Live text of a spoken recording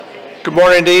Good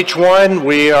morning to each one.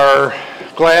 We are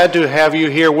glad to have you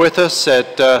here with us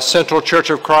at Central Church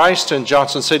of Christ in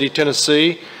Johnson City,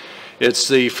 Tennessee. It's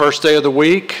the first day of the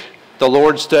week, the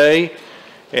Lord's Day,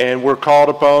 and we're called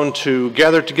upon to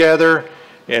gather together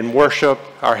and worship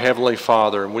our Heavenly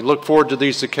Father. And we look forward to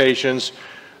these occasions.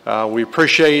 We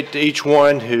appreciate each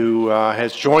one who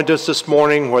has joined us this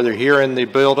morning, whether here in the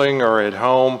building or at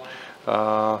home.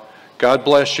 God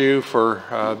bless you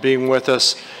for being with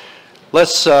us.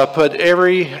 Let's put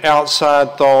every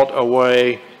outside thought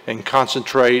away and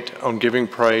concentrate on giving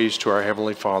praise to our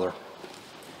Heavenly Father.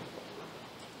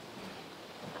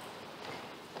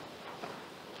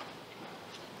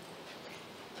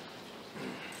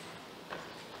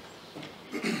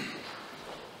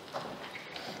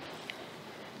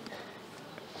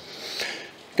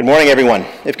 Good morning, everyone.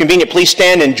 If convenient, please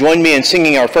stand and join me in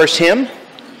singing our first hymn.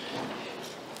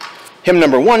 Hymn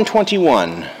number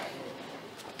 121.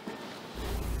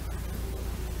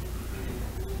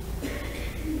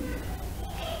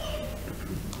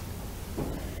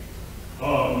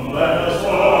 Come, let us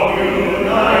all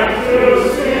unite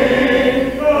to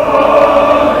sing,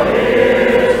 God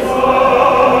is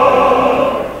love.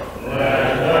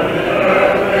 Let heaven and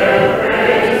earth their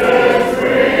praises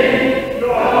bring,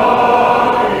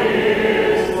 God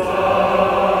is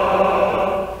love.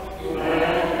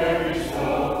 Let every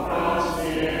soul from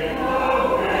sin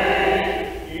away,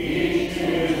 each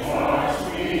in his heart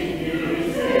sweet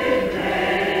music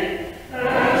make,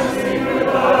 and sing with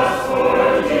us for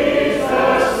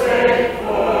Jesus' sake,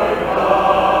 for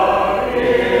God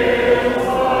is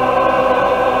love.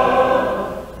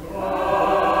 God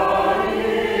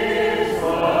is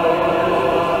love.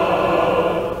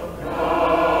 God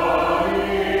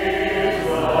is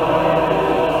love.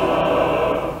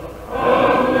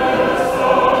 Come, let us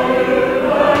all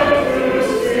unite to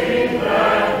sing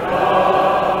that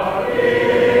God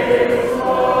is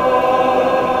love.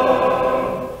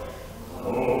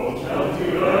 Oh, tell to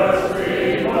earth's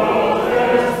remote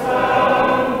and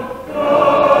sound,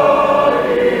 God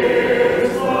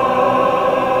is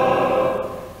love.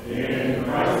 In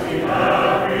Christ we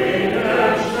have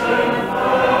redemption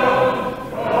found,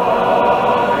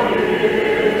 God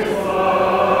is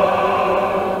love.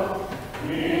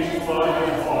 His blood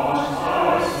has washed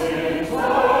our sins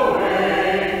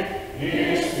away,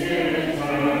 His Spirit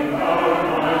turned our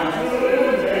minds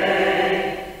today,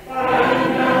 and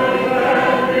now we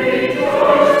can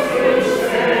rejoice to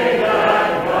say that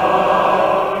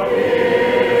God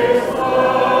is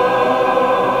love.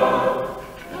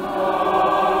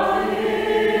 God is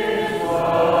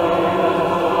love.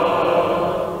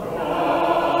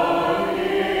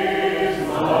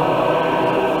 God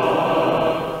is love.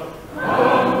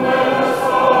 Come, let us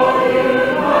all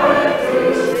unite to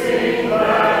sing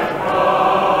that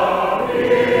God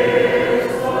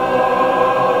is love.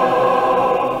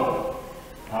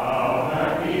 How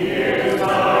happy is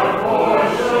our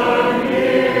portion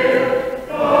here,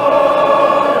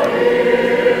 God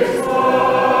is love.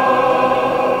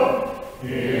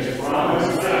 His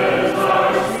promises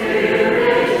our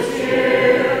spirits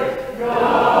cheer,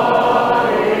 God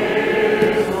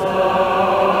is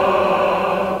love.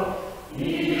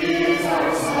 He is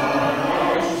our sun,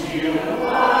 our shield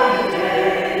by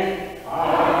day,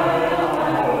 our help,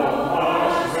 our hope,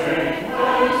 our strength,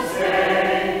 night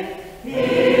day. He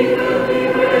will be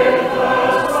with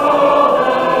us all the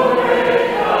way.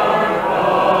 Our God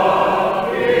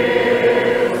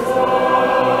is love.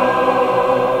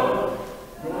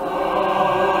 God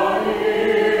is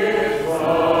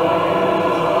love. God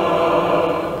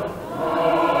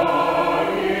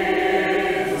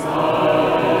is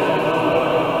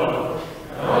love.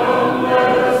 Come, let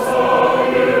us all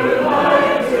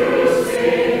unite to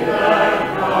sing that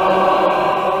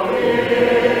God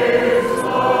is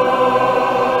love.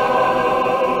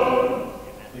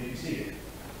 Please be seated.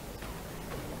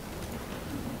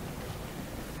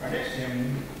 Our next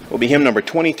hymn will be hymn number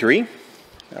 23.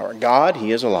 Our God,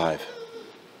 He is alive.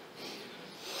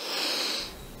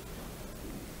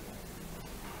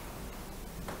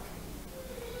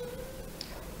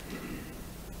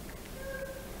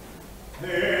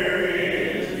 There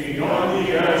is beyond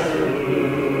the azure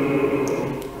blue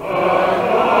a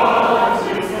God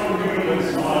sits from human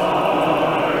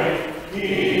side. He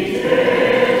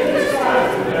takes the skies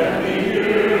to deadly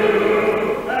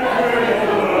view, and great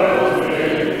the world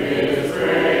with His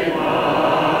great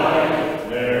might.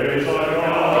 There is a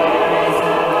God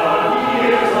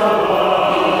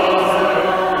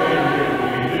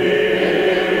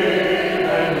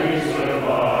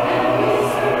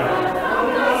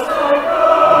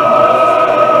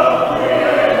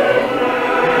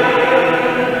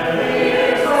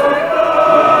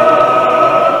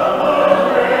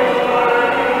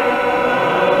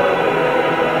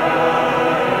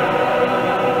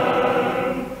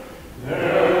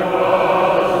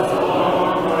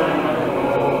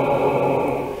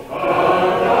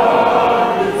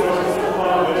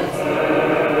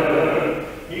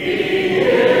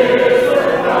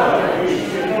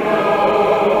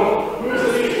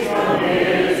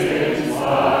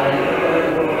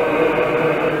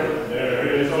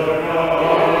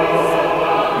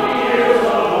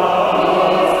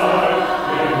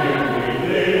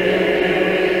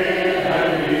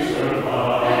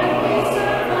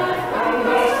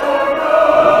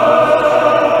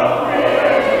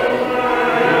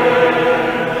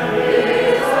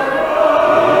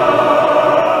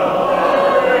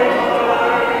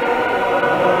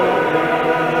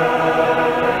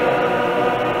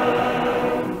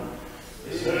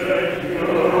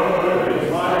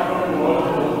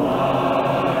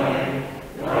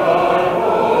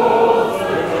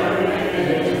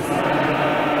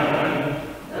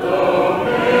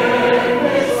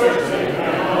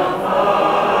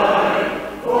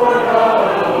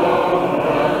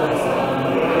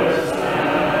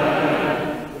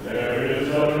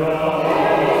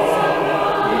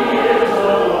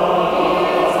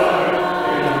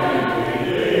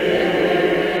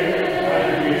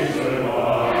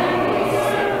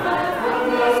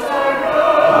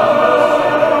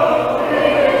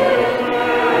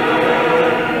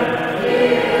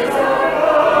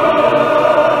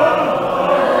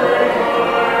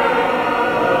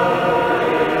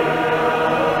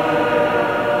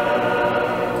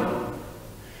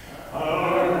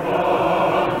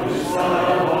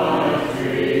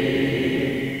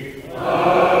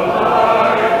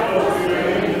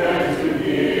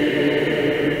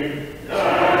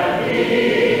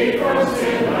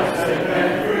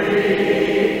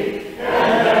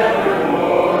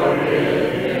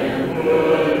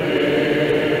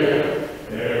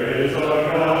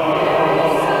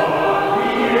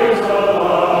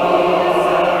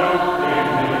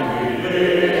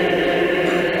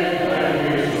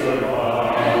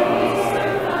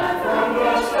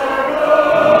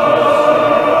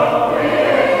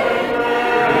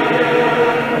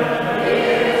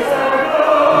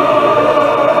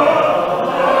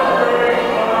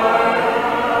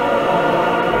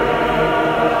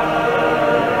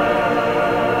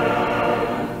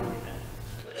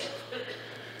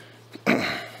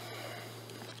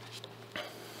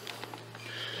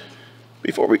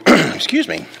excuse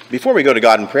me. Before we go to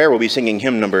God in prayer, we'll be singing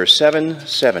hymn number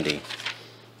 770.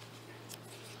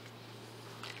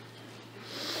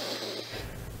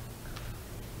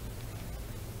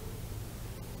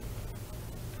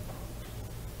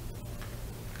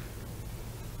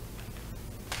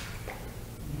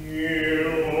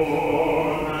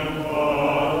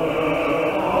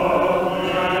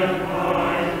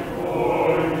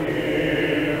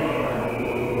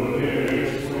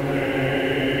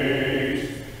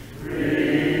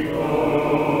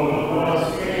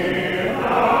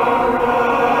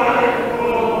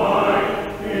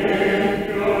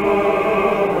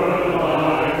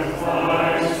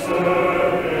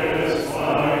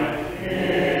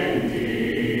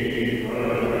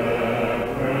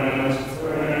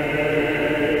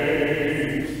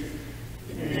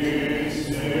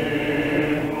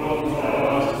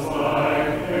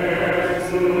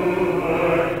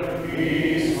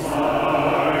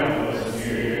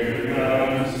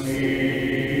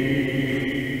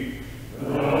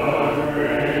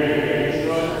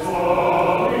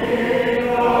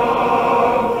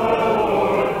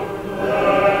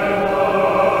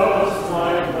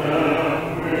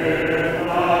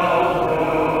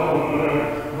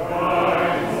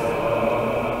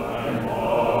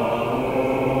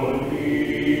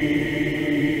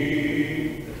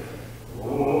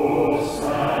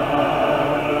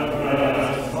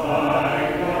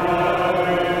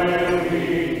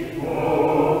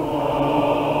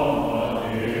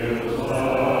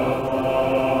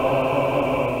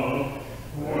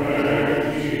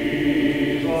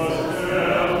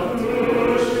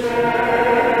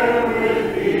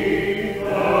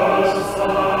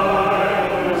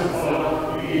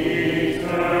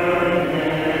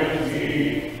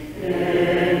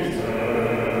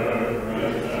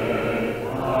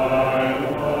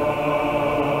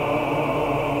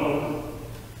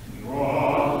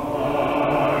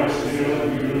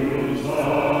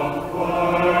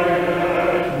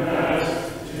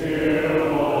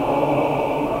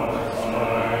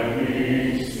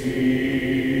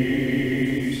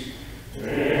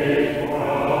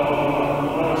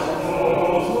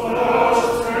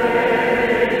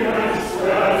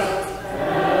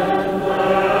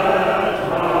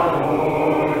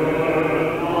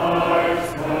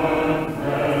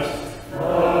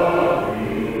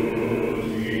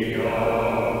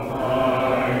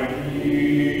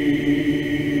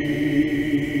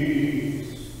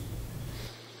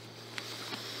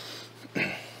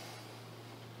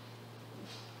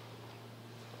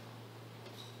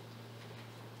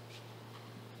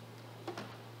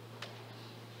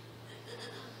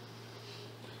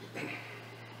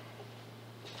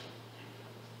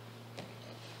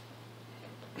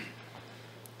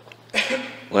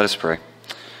 Let us pray.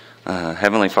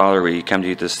 Heavenly Father, we come to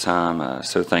you this time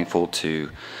so thankful to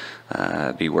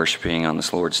be worshiping on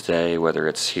this Lord's Day, whether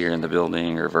it's here in the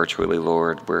building or virtually,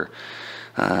 Lord. We're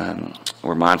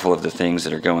mindful of the things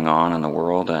that are going on in the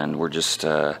world, and we're just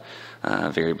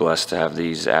very blessed to have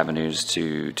these avenues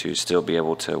to still be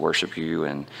able to worship you,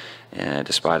 and in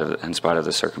spite of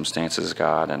the circumstances,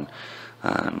 God.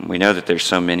 And we know that there's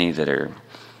so many that are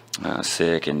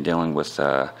sick and dealing with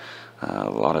a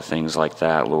lot of things like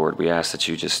that, Lord. We ask that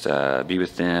you just be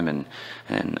with them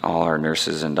and all our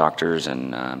nurses and doctors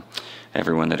and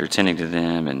everyone that are tending to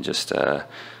them. And just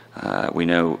we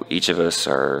know each of us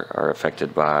are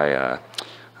affected by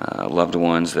loved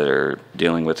ones that are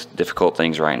dealing with difficult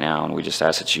things right now. And we just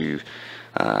ask that you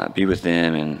be with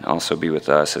them and also be with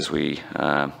us as we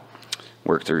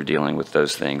work through dealing with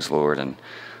those things, Lord. And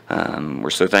we're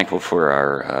so thankful for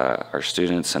our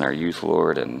students and our youth,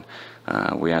 Lord, and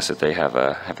we ask that they have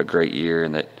a great year,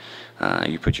 and that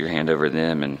you put your hand over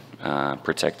them and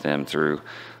protect them through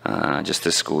just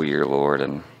this school year, Lord.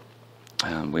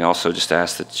 And we also just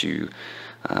ask that you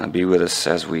be with us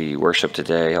as we worship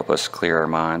today. Help us clear our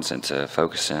minds and to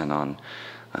focus in on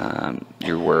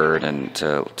your word and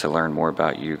to learn more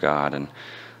about you, God. And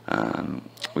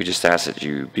we just ask that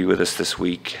you be with us this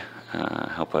week.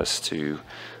 Help us to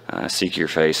seek your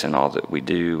face in all that we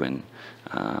do, and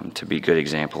to be good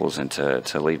examples and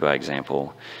to lead by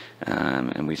example.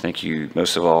 And we thank you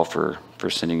most of all for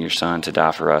sending your Son to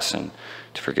die for us and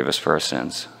to forgive us for our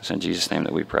sins. It's in Jesus' name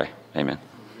that we pray. Amen.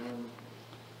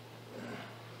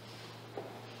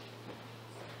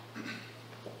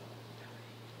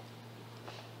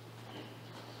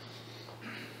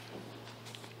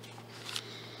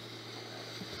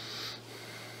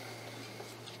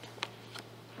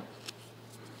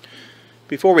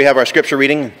 Before we have our scripture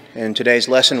reading in today's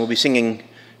lesson, we'll be singing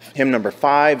hymn number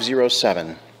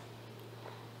 507.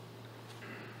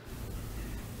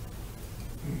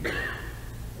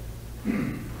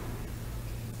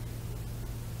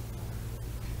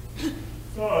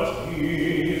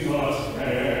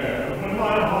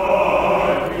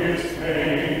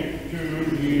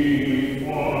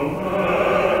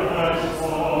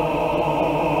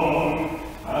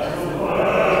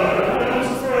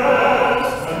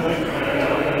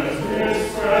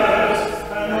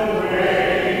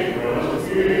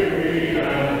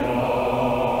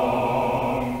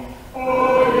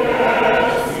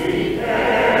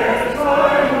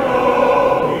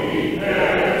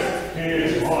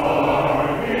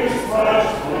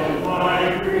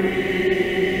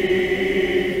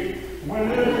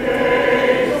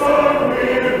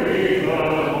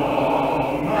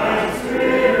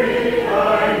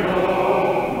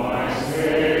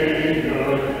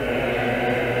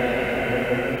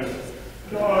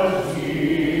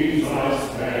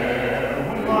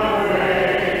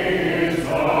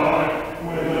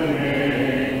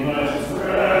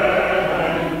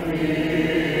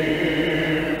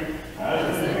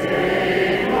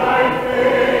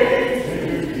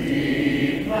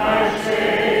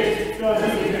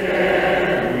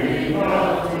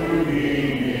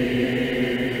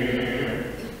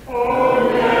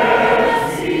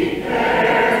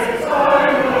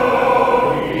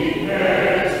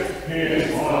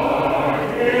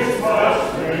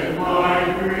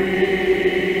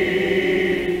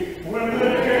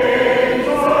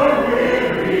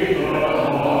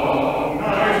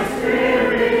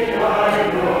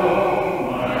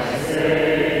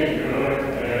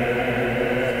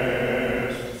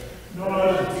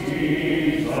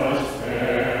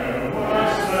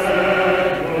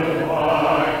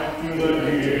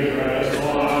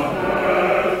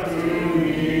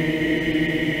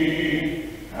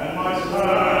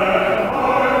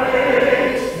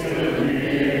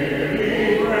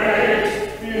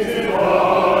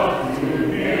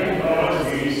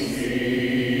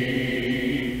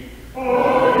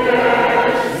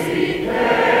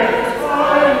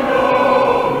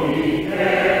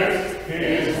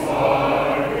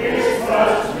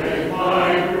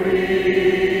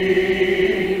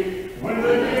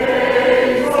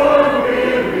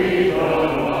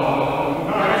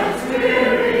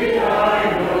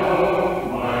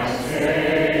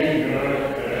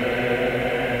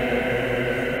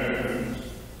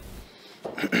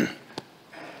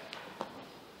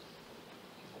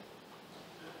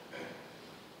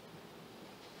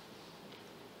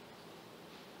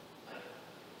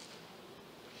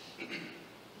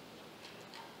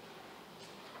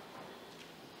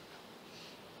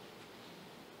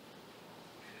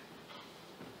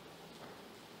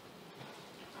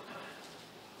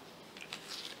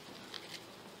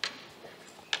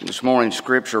 This morning's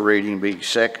scripture reading will be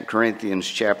 2 Corinthians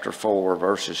chapter 4,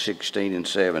 verses 16 and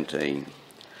 17.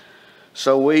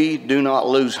 So we do not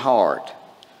lose heart.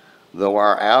 Though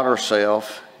our outer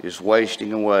self is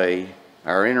wasting away,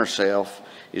 our inner self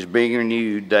is being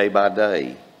renewed day by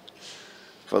day.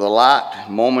 For the light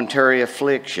momentary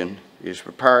affliction is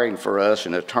preparing for us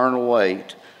an eternal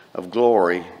weight of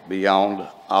glory beyond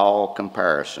all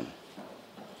comparison.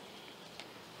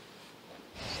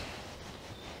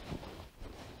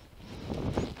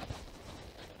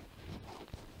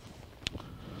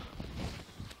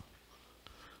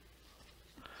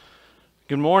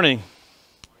 Good morning.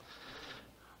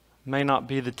 May not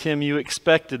be the Tim you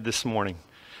expected this morning.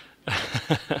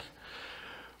 But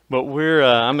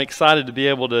I'm excited to be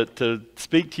able to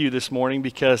speak to you this morning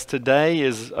because today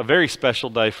is a very special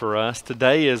day for us.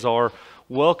 Today is our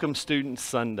Welcome Students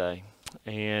Sunday.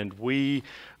 And we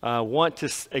want to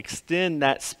extend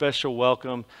that special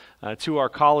welcome to our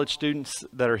college students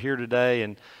that are here today.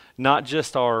 And not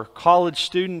just our college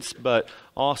students, but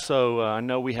also I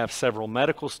know we have several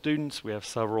medical students. We have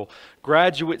several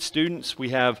graduate students. We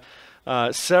have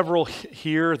several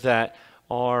here that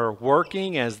are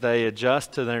working as they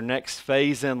adjust to their next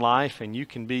phase in life, and you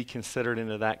can be considered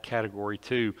into that category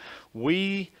too.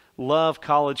 We love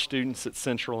college students at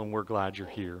Central, and we're glad you're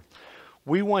here.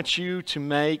 We want you to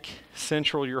make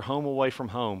Central your home away from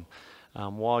home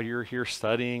while you're here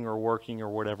studying or working or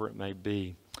whatever it may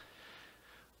be.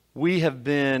 We have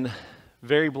been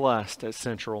very blessed at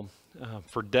Central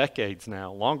for decades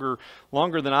now, longer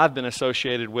than I've been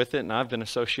associated with it, and I've been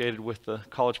associated with the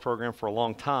college program for a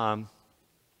long time.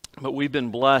 But we've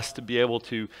been blessed to be able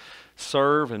to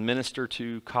serve and minister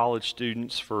to college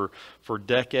students for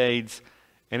decades.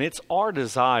 And it's our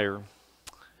desire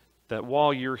that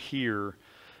while you're here,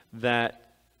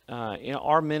 that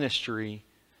our ministry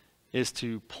is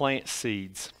to plant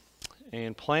seeds.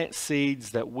 And plant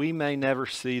seeds that we may never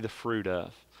see the fruit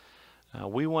of.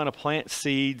 We want to plant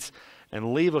seeds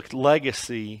and leave a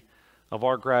legacy of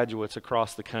our graduates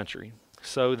across the country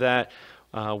so that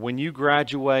when you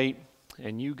graduate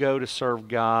and you go to serve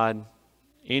God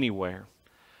anywhere,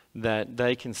 that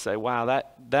they can say, wow,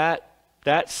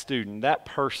 that student, that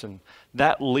person,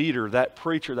 that leader, that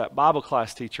preacher, that Bible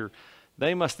class teacher,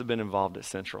 they must have been involved at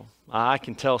Central. I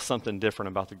can tell something different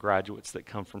about the graduates that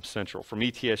come from Central, from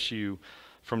ETSU,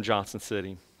 from Johnson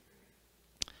City.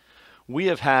 We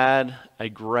have had a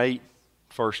great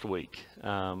first week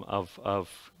of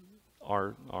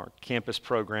our campus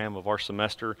program, of our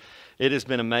semester. It has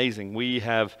been amazing. We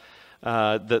have,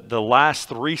 the last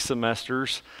 3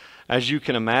 semesters, as you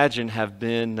can imagine, have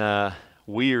been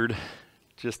weird,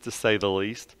 just to say the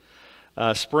least.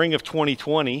 Spring of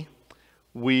 2020,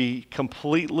 we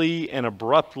completely and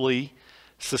abruptly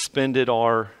suspended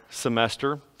our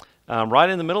semester right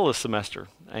in the middle of the semester,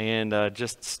 and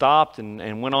just stopped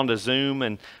and went on to Zoom,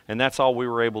 and that's all we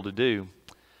were able to do.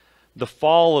 The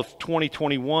fall of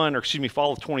 2020,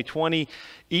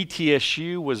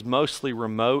 ETSU was mostly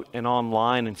remote and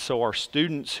online, and so our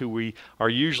students who we are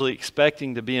usually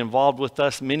expecting to be involved with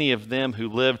us, many of them who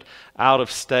lived out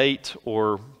of state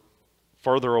or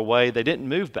further away, they didn't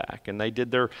move back, and they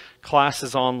did their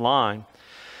classes online.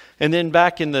 And then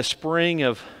back in the spring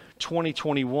of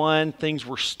 2021, things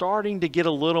were starting to get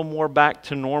a little more back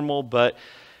to normal, but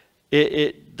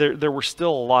there were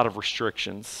still a lot of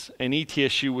restrictions, and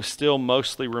ETSU was still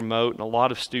mostly remote, and a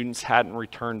lot of students hadn't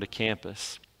returned to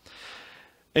campus.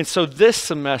 And so this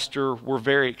semester, we're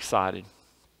very excited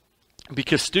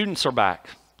because students are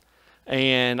back.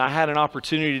 And I had an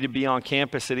opportunity to be on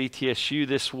campus at ETSU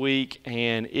this week,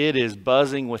 and it is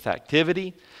buzzing with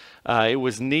activity. It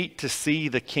was neat to see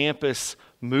the campus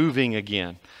moving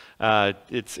again.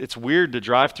 It's weird to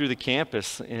drive through the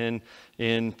campus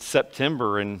in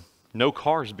September and no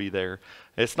cars be there.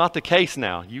 It's not the case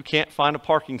now. You can't find a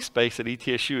parking space at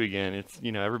ETSU again. It's,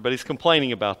 everybody's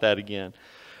complaining about that again.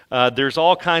 There's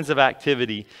all kinds of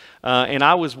activity. And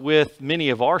I was with many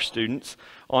of our students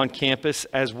on campus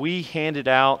as we handed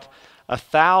out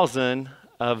 1,000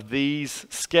 of these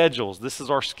schedules. This is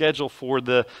our schedule for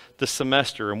the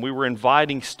semester. And we were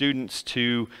inviting students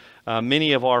to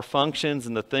many of our functions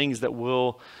and the things that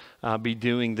we'll be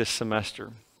doing this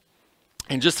semester.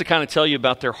 And just to kind of tell you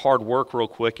about their hard work real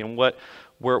quick and where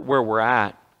we're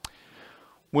at.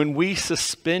 When we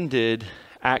suspended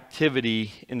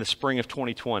activity in the spring of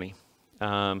 2020,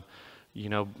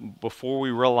 before we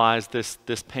realized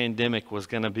this pandemic was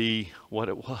going to be what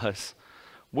it was,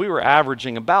 we were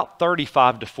averaging about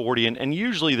 35 to 40, and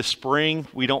usually the spring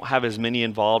we don't have as many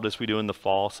involved as we do in the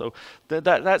fall. So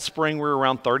that spring we were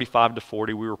around 35 to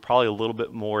 40. We were probably a little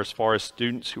bit more as far as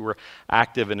students who were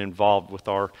active and involved with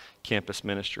our campus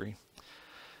ministry.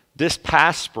 This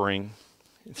past spring,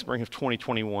 in spring of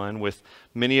 2021, with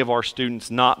many of our students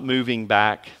not moving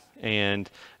back and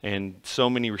so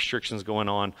many restrictions going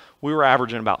on, we were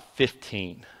averaging about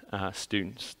 15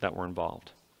 students that were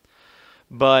involved.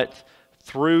 But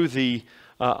through the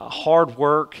hard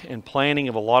work and planning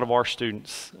of a lot of our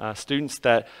students, students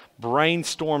that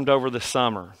brainstormed over the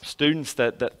summer, students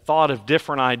that thought of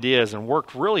different ideas and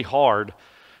worked really hard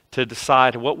to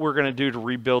decide what we're going to do to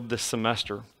rebuild this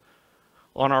semester.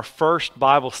 On our first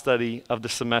Bible study of the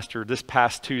semester, this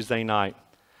past Tuesday night,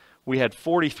 we had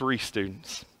 43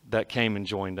 students that came and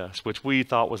joined us, which we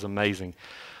thought was amazing.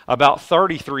 About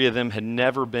 33 of them had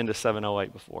never been to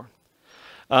 708 before.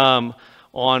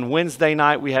 On Wednesday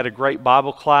night, we had a great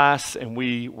Bible class, and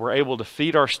we were able to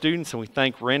feed our students, and we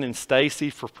thank Ren and Stacy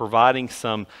for providing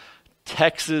some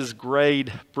Texas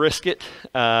grade brisket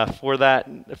for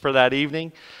that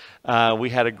evening. We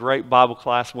had a great Bible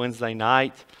class Wednesday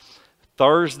night.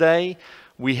 Thursday,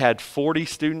 we had 40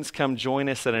 students come join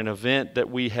us at an event that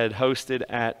we had hosted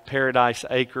at Paradise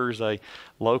Acres, a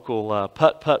local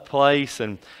putt-putt place.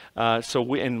 And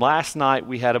last night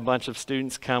we had a bunch of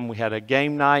students come. We had a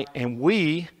game night, and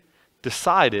we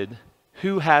decided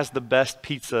who has the best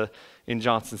pizza in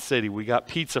Johnson City. We got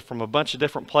pizza from a bunch of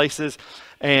different places,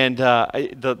 and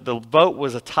the vote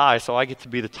was a tie, so I get to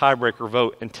be the tiebreaker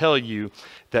vote and tell you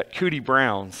that Cootie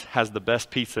Brown's has the best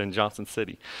pizza in Johnson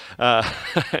City.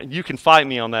 You can fight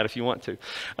me on that if you want to.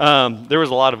 There was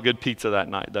a lot of good pizza that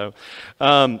night, though.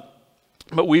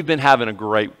 But we've been having a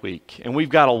great week, and we've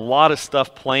got a lot of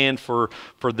stuff planned for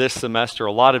this semester,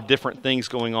 a lot of different things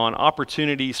going on,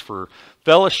 opportunities for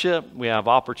fellowship, we have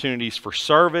opportunities for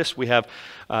service, we have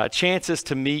chances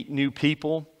to meet new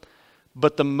people.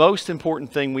 But the most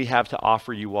important thing we have to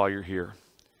offer you while you're here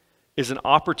is an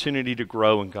opportunity to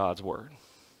grow in God's Word.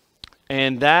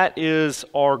 And that is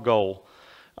our goal.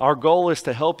 Our goal is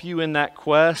to help you in that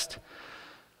quest.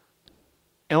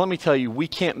 And let me tell you, we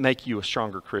can't make you a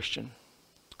stronger Christian.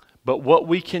 But what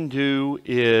we can do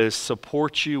is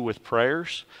support you with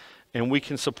prayers and we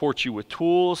can support you with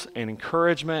tools and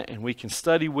encouragement, and we can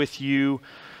study with you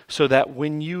so that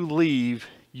when you leave,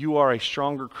 you are a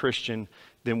stronger Christian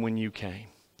than when you came.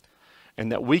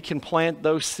 And that we can plant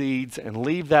those seeds and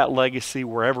leave that legacy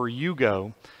wherever you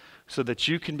go so that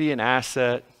you can be an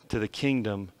asset to the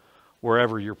kingdom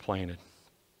wherever you're planted.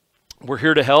 We're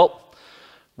here to help.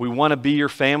 We want to be your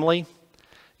family.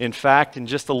 In fact, in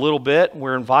just a little bit,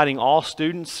 we're inviting all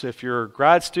students, if you're a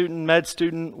grad student, med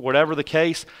student, whatever the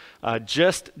case,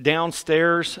 just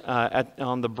downstairs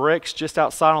on the bricks, just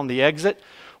outside on the exit,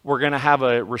 we're going to have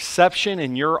a reception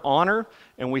in your honor,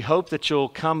 and we hope that you'll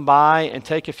come by and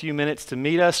take a few minutes to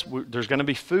meet us. There's going to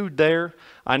be food there.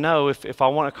 I know if I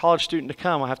want a college student to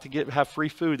come, I have to have free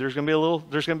food. There's going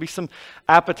to be some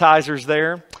appetizers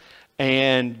there.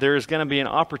 And there's going to be an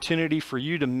opportunity for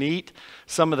you to meet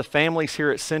some of the families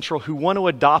here at Central who want to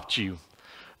adopt you.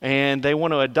 And they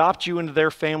want to adopt you into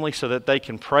their family so that they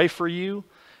can pray for you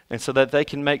and so that they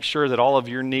can make sure that all of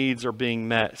your needs are being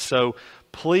met. So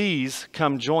please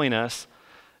come join us.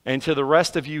 And to the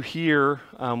rest of you here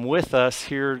with us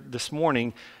here this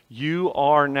morning, you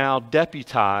are now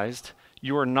deputized.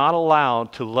 You are not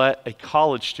allowed to let a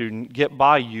college student get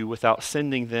by you without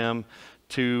sending them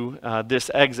to this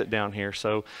exit down here.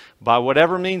 So by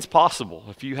whatever means possible,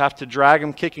 if you have to drag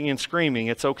them kicking and screaming,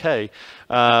 it's okay.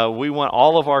 We want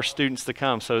all of our students to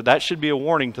come. So that should be a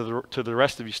warning to the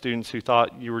rest of you students who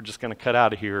thought you were just going to cut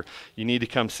out of here. You need to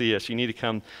come see us. You need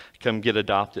to come get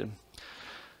adopted.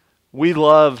 We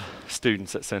love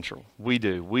students at Central. We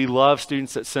do. We love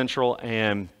students at Central,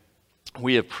 and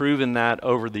we have proven that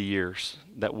over the years,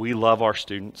 that we love our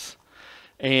students.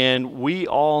 And we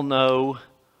all know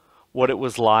what it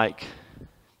was like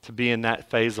to be in that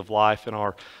phase of life in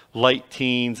our late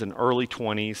teens and early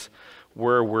 20s,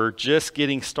 where we're just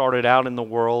getting started out in the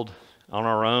world on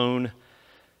our own.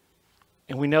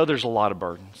 And we know there's a lot of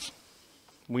burdens.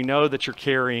 We know that you're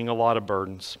carrying a lot of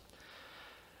burdens.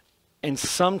 And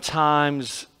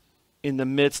sometimes in the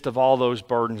midst of all those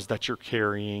burdens that you're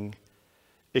carrying,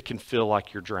 it can feel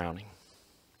like you're drowning.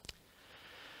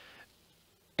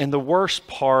 And the worst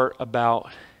part about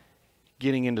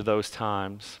getting into those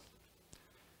times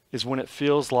is when it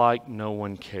feels like no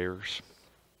one cares.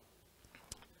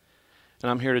 And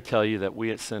I'm here to tell you that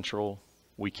we at Central,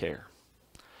 we care.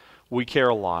 We care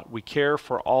a lot. We care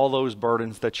for all those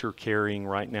burdens that you're carrying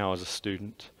right now as a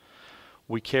student.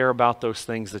 We care about those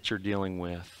things that you're dealing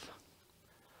with.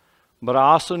 But I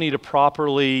also need to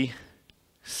properly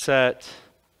set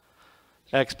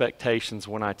expectations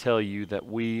when I tell you that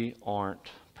we aren't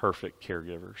perfect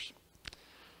caregivers.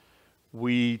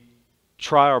 We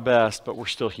try our best, but we're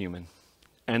still human.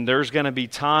 And there's going to be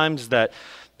times that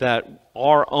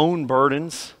our own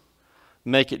burdens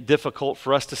make it difficult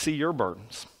for us to see your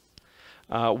burdens.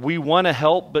 We want to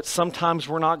help, but sometimes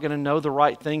we're not going to know the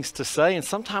right things to say, and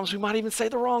sometimes we might even say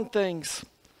the wrong things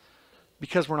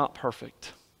because we're not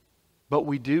perfect. But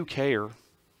we do care,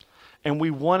 and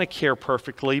we want to care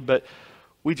perfectly, but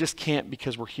we just can't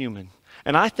because we're human.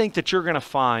 And I think that you're going to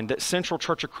find that Central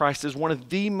Church of Christ is one of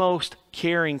the most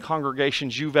caring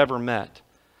congregations you've ever met.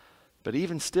 But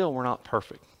even still, we're not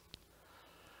perfect.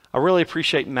 I really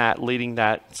appreciate Matt leading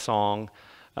that song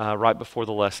right before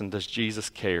the lesson, Does Jesus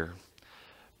Care?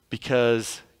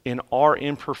 Because in our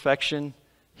imperfection,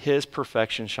 His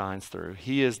perfection shines through.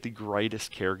 He is the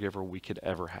greatest caregiver we could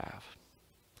ever have.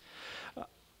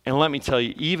 And let me tell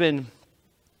you, even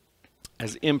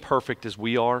as imperfect as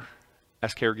we are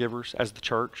as caregivers, as the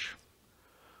church,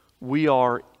 we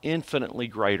are infinitely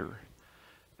greater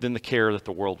than the care that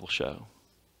the world will show.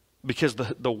 Because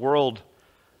the world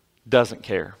doesn't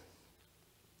care.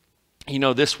 You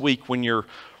know, this week when you're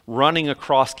running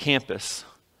across campus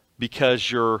because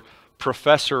your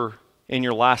professor in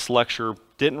your last lecture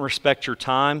didn't respect your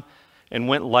time and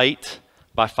went late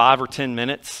by 5 or 10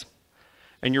 minutes,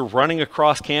 and you're running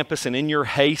across campus, and in your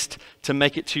haste to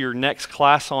make it to your next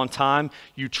class on time,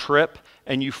 you trip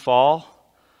and you fall,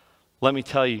 let me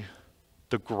tell you,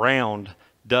 the ground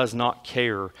does not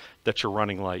care that you're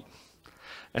running late.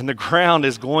 And the ground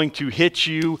is going to hit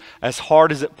you as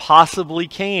hard as it possibly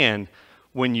can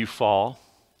when you fall.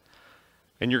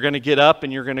 And you're going to get up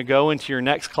and you're going to go into your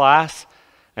next class,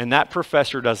 and that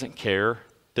professor doesn't care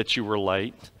that you were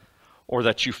late or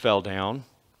that you fell down,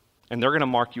 and they're going to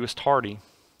mark you as tardy.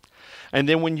 And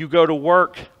then when you go to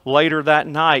work later that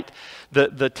night,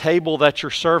 the table that you're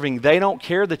serving, they don't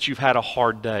care that you've had a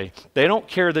hard day. They don't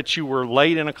care that you were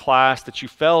late in a class, that you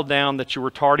fell down, that you were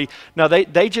tardy. No,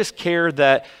 they just care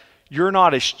that you're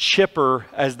not as chipper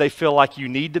as they feel like you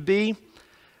need to be,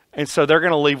 and so they're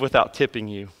going to leave without tipping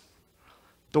you.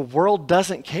 The world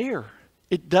doesn't care.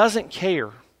 It doesn't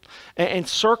care. And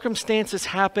circumstances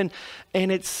happen,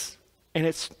 and it's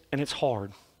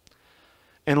hard.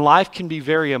 And life can be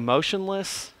very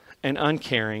emotionless and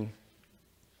uncaring.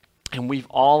 And we've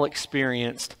all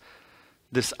experienced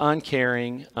this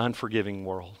uncaring, unforgiving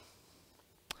world.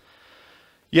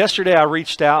 Yesterday, I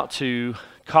reached out to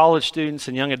college students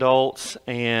and young adults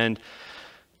and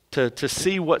to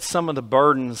see what some of the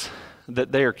burdens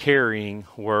that they are carrying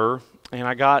were. And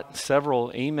I got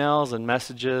several emails and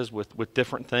messages with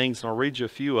different things, and I'll read you a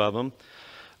few of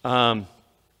them.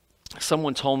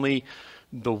 Someone told me,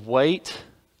 the weight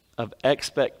of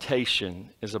expectation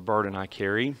is a burden I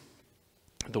carry.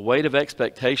 The weight of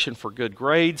expectation for good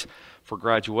grades, for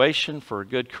graduation, for a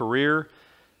good career,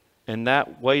 and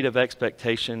that weight of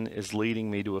expectation is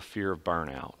leading me to a fear of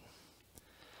burnout.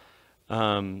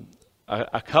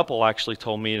 A couple actually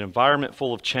told me an environment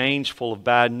full of change, full of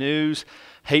bad news,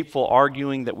 hateful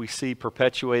arguing that we see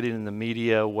perpetuated in the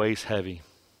media weighs heavy.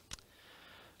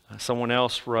 Someone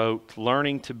else wrote,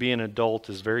 learning to be an adult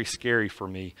is very scary for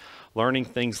me. Learning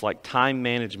things like time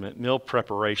management, meal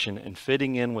preparation, and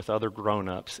fitting in with other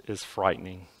grown-ups is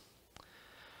frightening.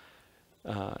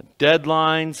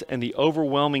 Deadlines and the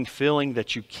overwhelming feeling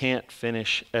that you can't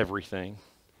finish everything.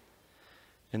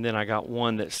 And then I got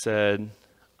one that said,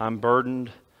 I'm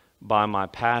burdened by my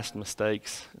past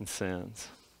mistakes and sins.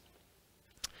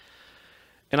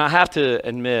 And I have to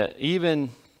admit, even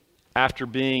after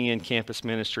being in campus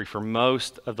ministry for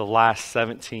most of the last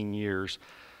 17 years,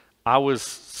 I was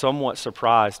somewhat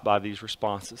surprised by these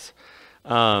responses.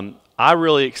 I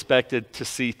really expected to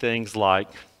see things like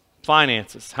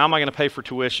finances. How am I going to pay for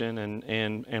tuition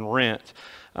and rent?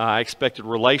 I expected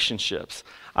relationships.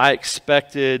 I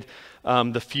expected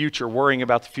the future, worrying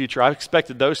about the future. I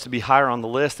expected those to be higher on the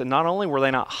list. And not only were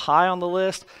they not high on the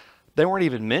list, they weren't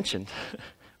even mentioned,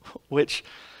 which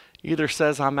either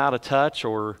says I'm out of touch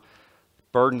or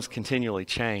burdens continually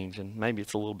change, and maybe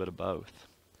it's a little bit of both.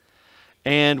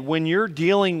 And when you're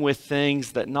dealing with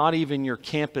things that not even your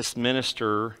campus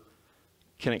minister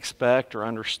can expect or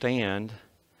understand,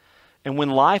 and when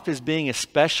life is being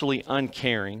especially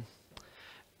uncaring,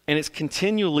 and it's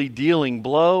continually dealing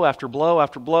blow after blow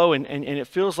after blow, and it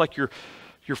feels like you're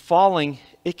falling,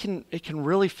 it can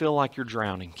really feel like you're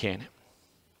drowning, can't it?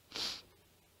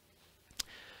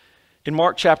 In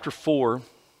Mark chapter 4,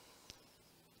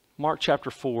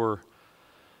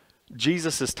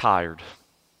 Jesus is tired.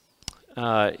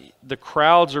 The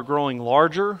crowds are growing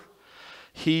larger.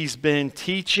 He's been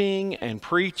teaching and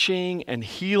preaching and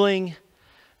healing,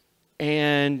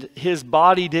 and his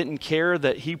body didn't care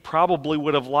that he probably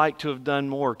would have liked to have done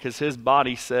more, because his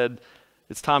body said,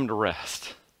 it's time to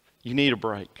rest. You need a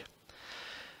break.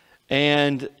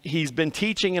 And he's been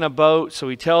teaching in a boat, so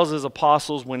he tells his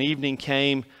apostles when evening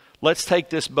came, let's take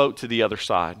this boat to the other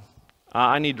side.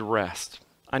 I need to rest.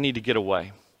 I need to get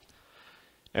away.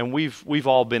 And we've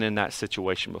all been in that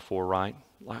situation before, right?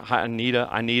 I need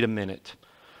a minute.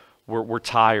 We're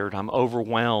tired. I'm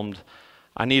overwhelmed.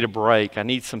 I need a break. I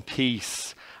need some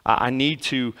peace. I need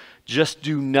to just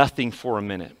do nothing for a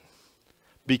minute,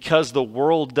 because the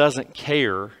world doesn't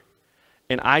care,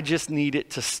 and I just need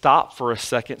it to stop for a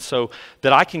second so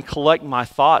that I can collect my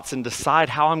thoughts and decide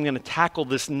how I'm going to tackle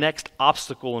this next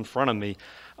obstacle in front of me.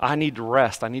 I need to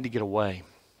rest. I need to get away.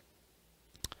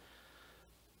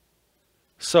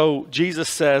 So Jesus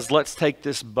says, let's take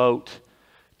this boat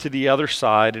to the other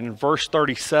side. And in verse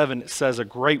 37, it says, a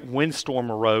great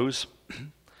windstorm arose,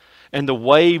 and the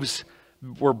waves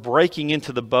were breaking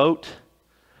into the boat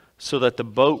so that the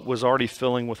boat was already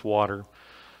filling with water.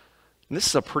 And this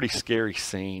is a pretty scary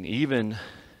scene,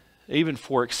 even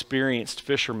for experienced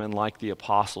fishermen like the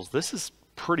apostles. This is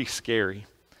pretty scary.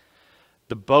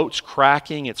 The boat's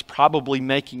cracking. It's probably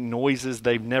making noises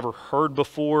they've never heard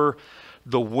before.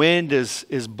 The wind is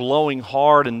blowing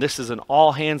hard, and this is an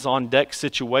all-hands-on-deck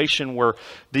situation where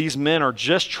these men are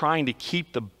just trying to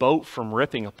keep the boat from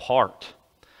ripping apart.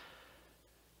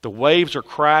 The waves are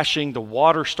crashing. The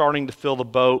water's starting to fill the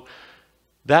boat.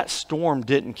 That storm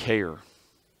didn't care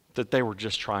that they were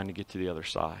just trying to get to the other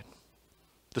side.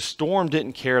 The storm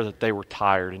didn't care that they were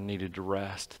tired and needed to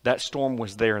rest. That storm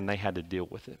was there, and they had to deal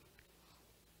with it.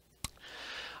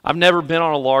 I've never been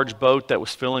on a large boat that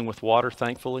was filling with water,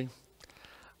 thankfully.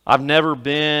 I've never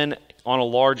been on a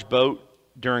large boat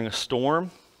during a storm,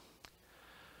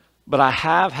 but I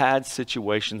have had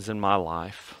situations in my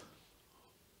life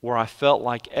where I felt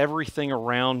like everything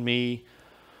around me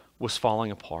was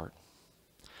falling apart.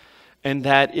 And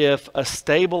that if a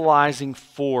stabilizing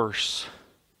force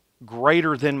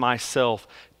greater than myself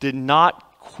did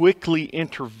not quickly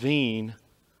intervene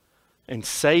and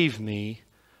save me,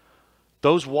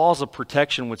 those walls of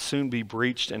protection would soon be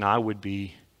breached and I would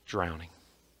be drowning.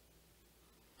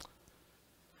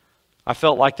 I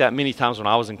felt like that many times when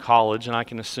I was in college, and I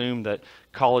can assume that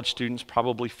college students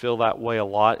probably feel that way a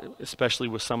lot, especially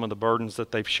with some of the burdens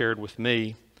that they've shared with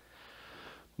me.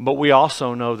 But we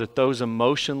also know that those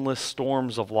emotionless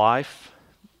storms of life,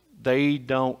 they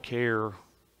don't care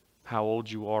how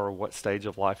old you are or what stage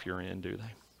of life you're in, do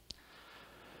they?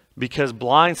 Because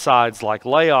blindsides like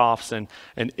layoffs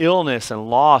and illness and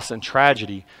loss and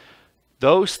tragedy,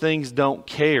 those things don't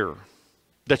care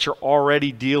that you're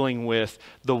already dealing with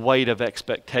the weight of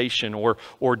expectation or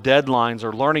deadlines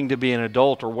or learning to be an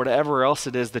adult or whatever else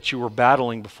it is that you were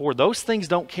battling before. Those things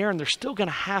don't care, and they're still going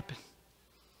to happen.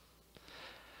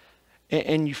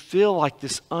 And you feel like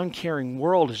this uncaring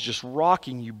world is just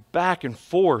rocking you back and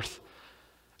forth,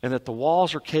 and that the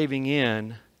walls are caving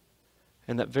in,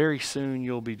 and that very soon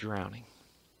you'll be drowning.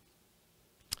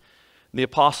 The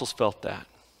apostles felt that.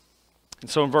 And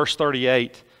so in verse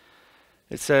 38,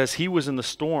 it says, he was in the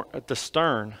storm at the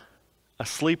stern,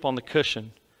 asleep on the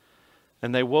cushion,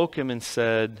 and they woke him and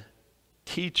said,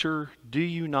 "Teacher, do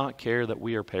you not care that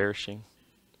we are perishing?"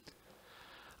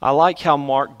 I like how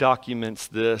Mark documents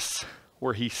this,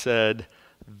 where he said,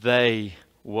 they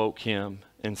woke him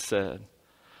and said.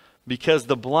 Because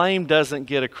the blame doesn't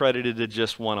get accredited to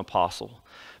just one apostle.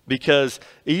 Because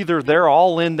either they're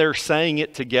all in there saying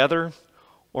it together,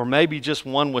 or maybe just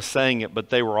one was saying it, but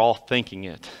they were all thinking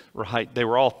it, right? They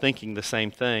were all thinking the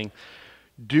same thing.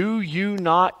 Do you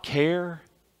not care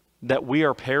that we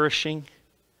are perishing?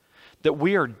 That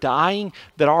we are dying?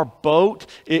 That our boat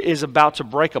is about to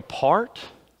break apart?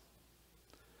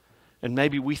 And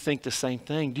maybe we think the same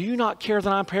thing. Do you not care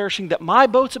that I'm perishing? That my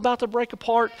boat's about to break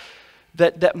apart?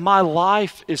 That my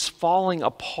life is falling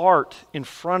apart in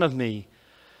front of me?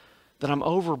 That I'm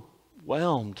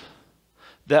overwhelmed?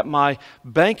 That my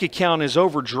bank account is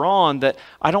overdrawn, that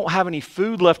I don't have any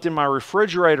food left in my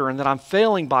refrigerator, and that I'm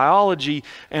failing biology,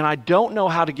 and I don't know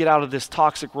how to get out of this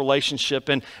toxic relationship,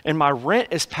 and my rent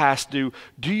is past due.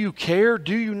 Do you care?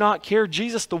 Do you not care?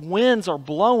 Jesus, the winds are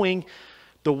blowing.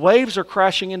 The waves are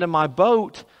crashing into my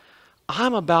boat.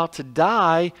 I'm about to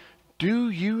die. Do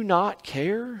you not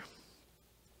care?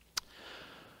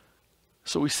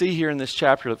 So we see here in this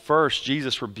chapter that first,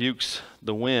 Jesus rebukes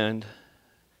the wind.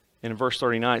 And in verse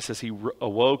 39, it says, he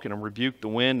awoke and rebuked the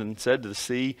wind and said to the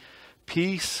sea,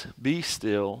 "Peace, be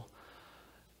still."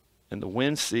 And the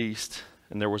wind ceased,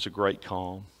 and there was a great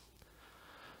calm.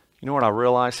 You know what I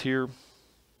realize here?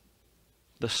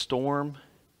 The storm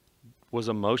was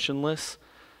emotionless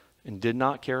and did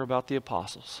not care about the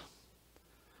apostles.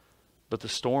 But the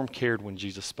storm cared when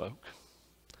Jesus spoke.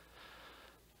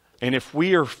 And if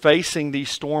we are facing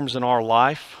these storms in our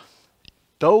life,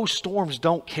 those storms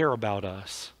don't care about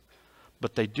us.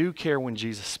 But they do care when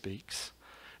Jesus speaks.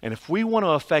 And if we want to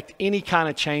affect any kind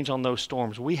of change on those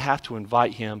storms, we have to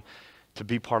invite him to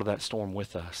be part of that storm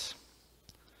with us.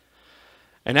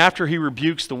 And after he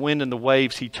rebukes the wind and the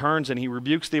waves, he turns and he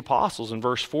rebukes the apostles. In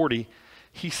verse 40,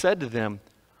 he said to them,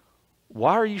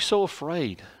 "Why are you so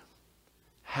afraid?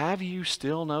 Have you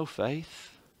still no faith?"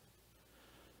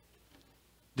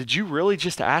 Did you really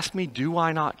just ask me, do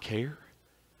I not care?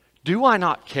 Do I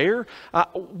not care?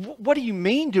 What do you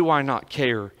mean, do I not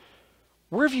care?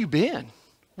 Where have you been?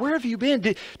 Where have you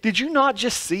been? Did you not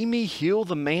just see me heal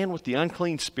the man with the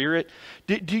unclean spirit?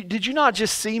 Did you not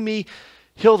just see me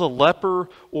heal the leper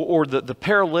or the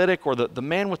paralytic or the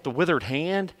man with the withered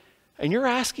hand? And you're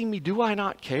asking me, do I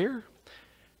not care?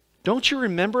 Don't you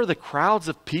remember the crowds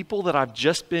of people that I've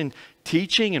just been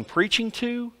teaching and preaching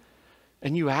to?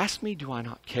 And you ask me, do I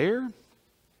not care?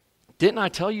 Didn't I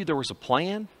tell you there was a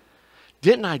plan?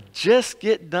 Didn't I just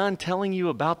get done telling you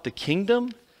about the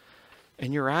kingdom?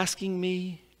 And you're asking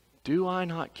me, do I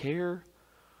not care?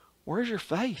 Where's your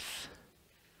faith?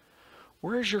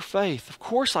 Where's your faith? Of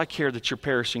course I care that you're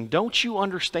perishing. Don't you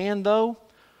understand though?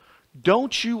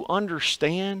 Don't you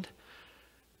understand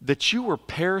that you were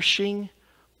perishing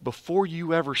before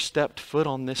you ever stepped foot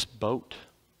on this boat?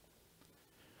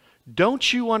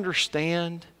 Don't you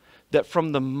understand that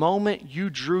from the moment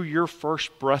you drew your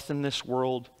first breath in this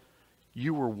world,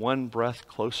 you were one breath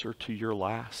closer to your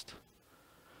last?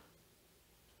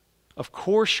 Of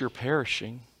course you're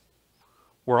perishing.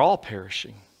 We're all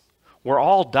perishing. We're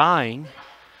all dying.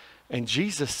 And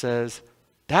Jesus says,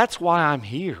 that's why I'm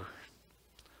here,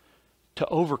 to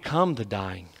overcome the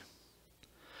dying.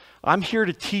 I'm here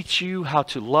to teach you how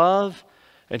to love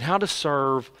and how to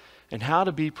serve and how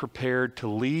to be prepared to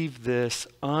leave this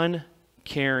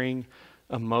uncaring,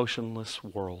 emotionless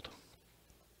world.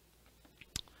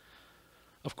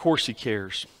 Of course he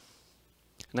cares.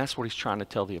 And that's what he's trying to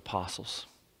tell the apostles.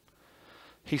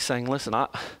 He's saying, listen, I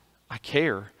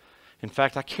care. In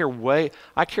fact, I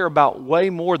care about way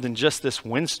more than just this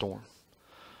windstorm.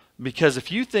 Because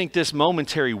if you think this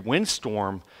momentary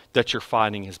windstorm that you're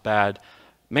fighting is bad,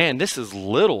 man, this is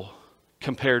little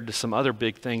compared to some other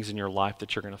big things in your life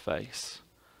that you're going to face.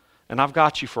 And I've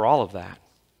got you for all of that.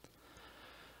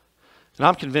 And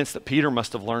I'm convinced that Peter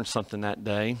must have learned something that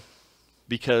day,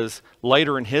 because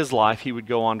later in his life he would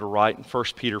go on to write in 1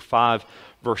 Peter 5,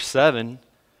 verse 7,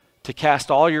 to cast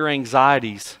all your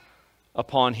anxieties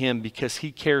upon him because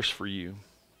he cares for you.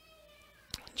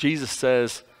 Jesus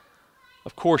says,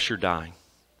 of course you're dying.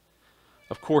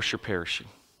 Of course you're perishing.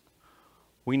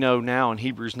 We know now in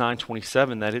Hebrews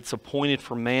 9:27 that it's appointed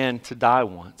for man to die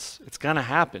once. It's going to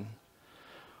happen.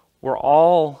 We're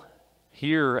all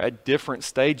here at different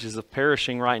stages of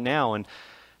perishing right now, and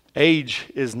age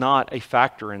is not a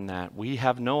factor in that. We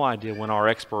have no idea when our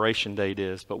expiration date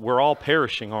is, but we're all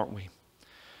perishing, aren't we?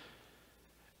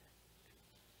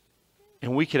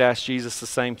 And we could ask Jesus the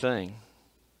same thing.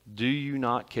 Do you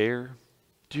not care?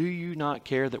 Do you not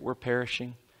care that we're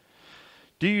perishing?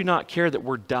 Do you not care that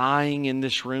we're dying in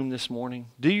this room this morning?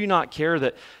 Do you not care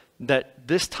that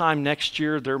this time next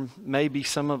year there may be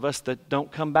some of us that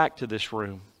don't come back to this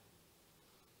room?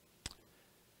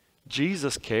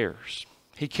 Jesus cares.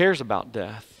 He cares about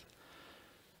death,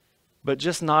 but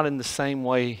just not in the same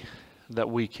way that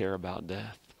we care about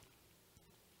death.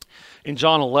 In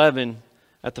John 11,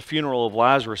 at the funeral of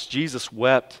Lazarus, Jesus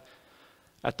wept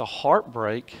at the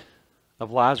heartbreak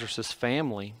of Lazarus'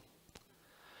 family.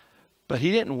 But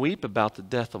he didn't weep about the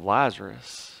death of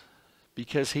Lazarus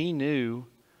because he knew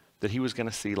that he was going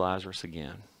to see Lazarus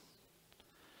again.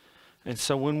 And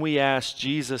so when we ask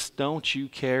Jesus, don't you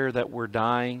care that we're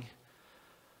dying?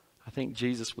 I think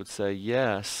Jesus would say,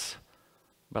 yes,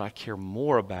 but I care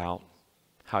more about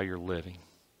how you're living.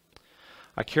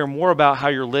 I care more about how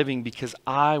you're living because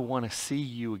I want to see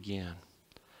you again.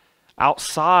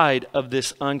 Outside of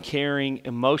this uncaring,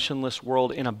 emotionless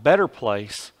world, in a better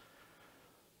place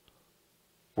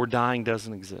where dying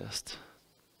doesn't exist.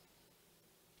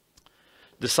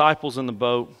 Disciples in the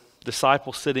boat,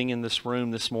 disciples sitting in this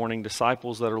room this morning,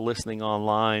 disciples that are listening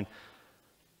online,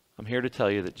 I'm here to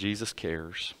tell you that Jesus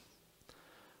cares.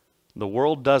 The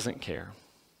world doesn't care.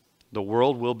 The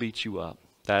world will beat you up.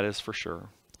 That is for sure.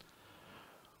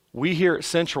 We here at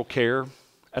Central care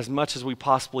as much as we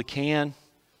possibly can,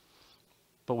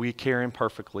 but we care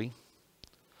imperfectly.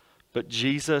 But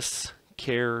Jesus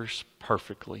cares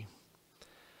perfectly.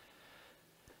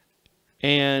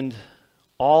 And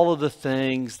all of the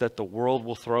things that the world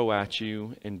will throw at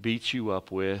you and beat you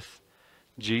up with,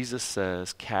 Jesus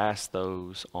says, cast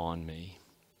those on me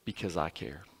because I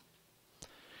care.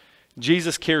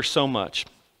 Jesus cares so much.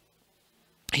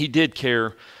 He did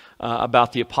care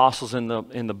about the apostles in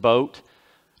the boat,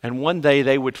 and one day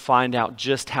they would find out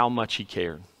just how much he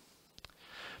cared.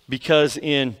 Because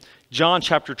in John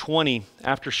chapter 20,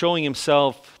 after showing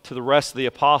himself to the rest of the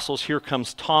apostles, here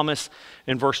comes Thomas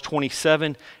in verse 27,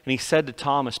 and he said to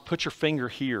Thomas, put your finger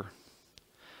here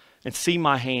and see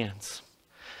my hands,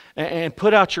 and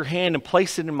put out your hand and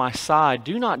place it in my side.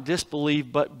 Do not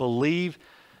disbelieve, but believe.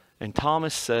 And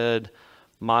Thomas said,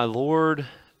 my Lord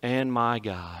and my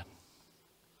God.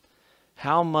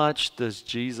 How much does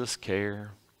Jesus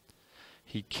care?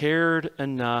 He cared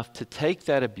enough to take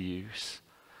that abuse,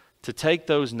 to take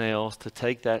those nails, to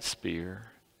take that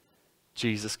spear.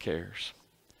 Jesus cares.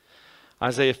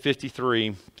 Isaiah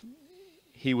 53,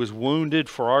 he was wounded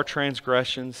for our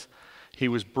transgressions. He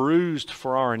was bruised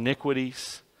for our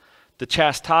iniquities. The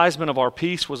chastisement of our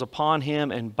peace was upon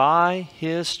him, and by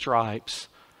his stripes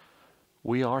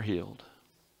we are healed.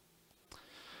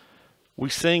 We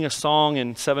sing a song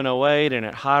in 708 and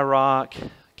at High Rock,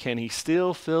 can he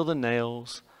still feel the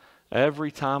nails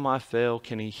every time I fail?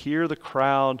 Can he hear the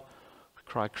crowd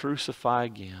cry, crucify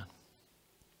again?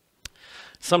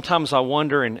 Sometimes I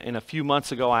wonder, and a few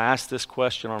months ago I asked this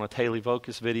question on a Taylor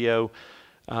Vocus video,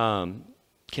 can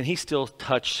he still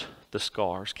touch the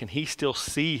scars? Can he still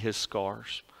see his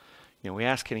scars? You know, we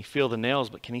ask, can he feel the nails,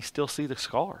 but can he still see the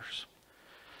scars?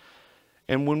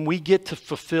 And when we get to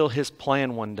fulfill his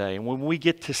plan one day, and when we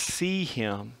get to see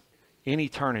him in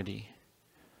eternity,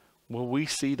 will we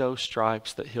see those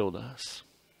stripes that healed us?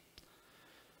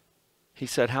 He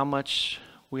said, how much,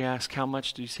 we ask, how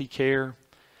much does he care?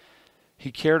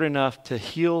 He cared enough to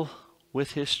heal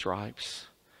with his stripes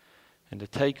and to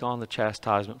take on the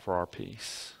chastisement for our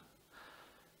peace.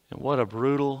 And what a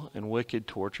brutal and wicked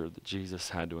torture that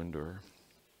Jesus had to endure.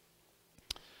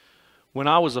 When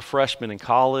I was a freshman in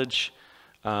college,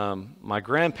 my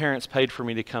grandparents paid for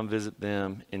me to come visit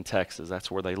them in Texas.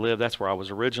 That's where they live. That's where I was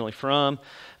originally from.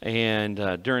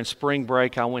 And during spring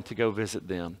break, I went to go visit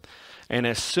them. And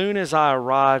as soon as I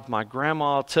arrived, my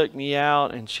grandma took me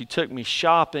out and she took me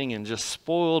shopping and just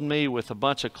spoiled me with a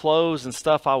bunch of clothes and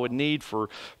stuff I would need for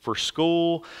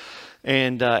school.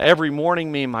 And every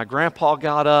morning, me and my grandpa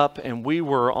got up and we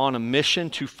were on a mission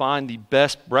to find the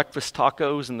best breakfast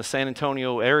tacos in the San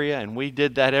Antonio area. And we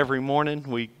did that every morning.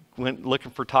 We went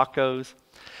looking for tacos.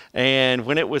 And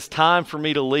when it was time for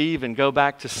me to leave and go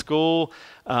back to school,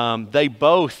 they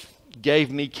both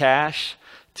gave me cash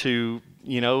to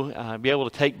be able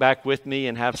to take back with me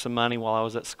and have some money while I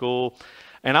was at school.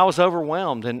 And I was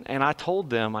overwhelmed. And I told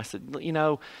them, I said,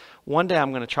 one day I'm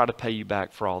going to try to pay you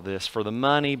back for all this, for the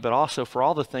money, but also for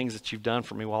all the things that you've done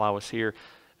for me while I was here.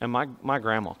 And my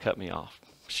grandma cut me off.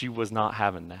 She was not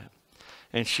having that.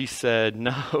 And she said,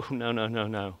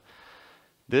 no.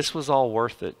 This was all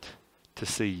worth it to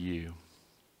see you.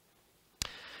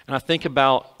 And I think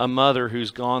about a mother who's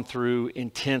gone through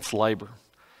intense labor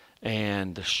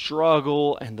and the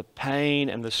struggle and the pain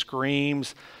and the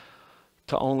screams,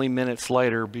 to only minutes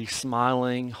later be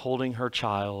smiling, holding her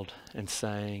child and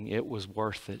saying, it was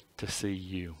worth it to see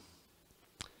you.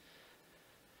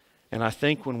 And I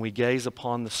think when we gaze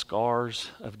upon the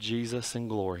scars of Jesus in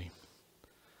glory,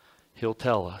 He'll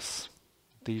tell us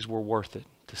these were worth it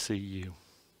to see you.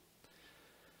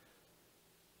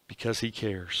 Because He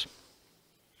cares.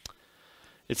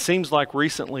 It seems like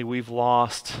recently we've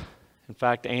lost, in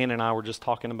fact, Ann and I were just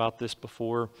talking about this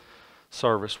before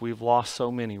service. We've lost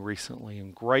so many recently,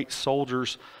 and great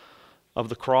soldiers of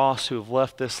the cross who have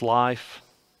left this life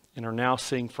and are now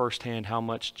seeing firsthand how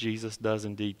much Jesus does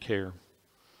indeed care.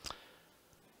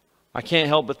 I can't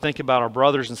help but think about our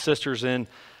brothers and sisters in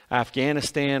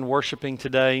Afghanistan worshiping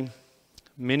today,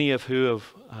 many of who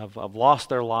have lost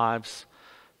their lives.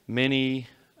 Many,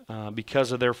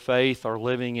 because of their faith, are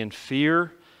living in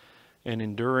fear and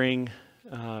enduring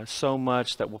so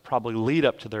much that will probably lead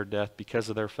up to their death because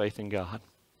of their faith in God.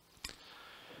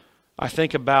 I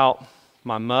think about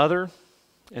my mother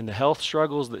and the health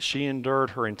struggles that she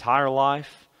endured her entire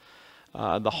life,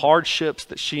 the hardships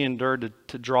that she endured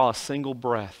to draw a single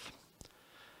breath,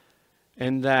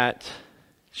 and that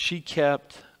she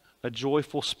kept a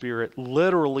joyful spirit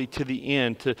literally to the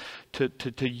end,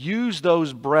 to use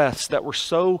those breaths that were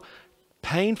so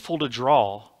painful to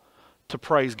draw to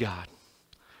praise God.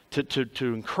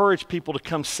 To encourage people to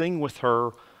come sing with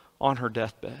her on her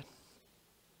deathbed.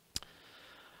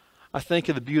 I think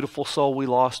of the beautiful soul we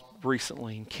lost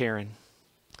recently in Karen.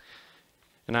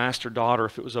 And I asked her daughter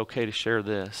if it was okay to share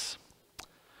this.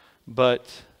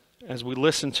 But as we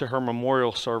listened to her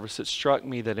memorial service, it struck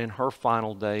me that in her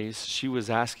final days, she was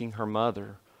asking her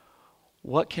mother,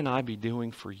 what can I be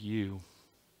doing for you?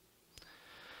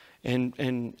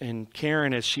 And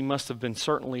Karen, as she must have been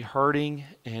certainly hurting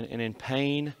and in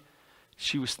pain,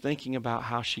 she was thinking about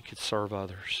how she could serve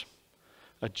others.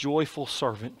 A joyful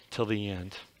servant till the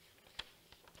end.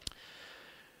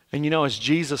 And as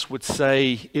Jesus would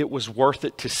say, it was worth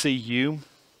it to see you.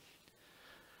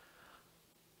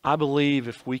 I believe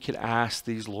if we could ask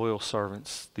these loyal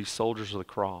servants, these soldiers of the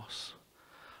cross,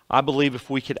 I believe if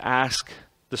we could ask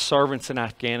the servants in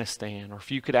Afghanistan, or if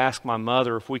you could ask my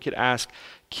mother, if we could ask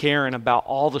Karen about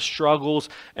all the struggles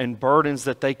and burdens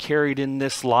that they carried in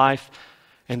this life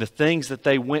and the things that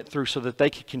they went through so that they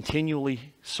could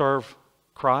continually serve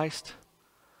Christ,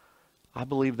 I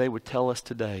believe they would tell us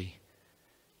today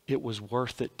it was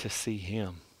worth it to see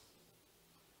Him.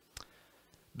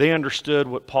 They understood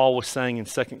what Paul was saying in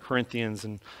 2 Corinthians,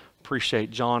 and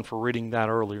appreciate John for reading that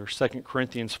earlier. 2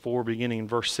 Corinthians 4, beginning in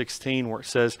verse 16, where it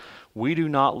says, we do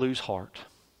not lose heart.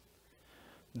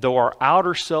 Though our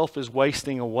outer self is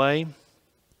wasting away,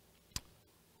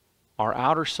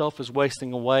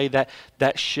 that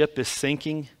ship is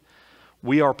sinking.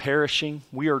 We are perishing.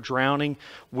 We are drowning.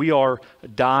 We are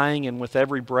dying, and with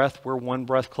every breath, we're one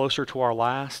breath closer to our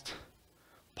last.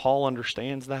 Paul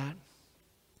understands that.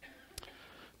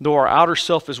 Though our outer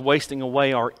self is wasting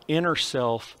away, our inner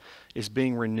self is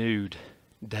being renewed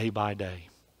day by day.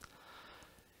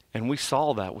 And we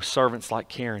saw that with servants like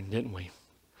Karen, didn't we?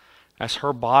 As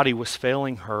her body was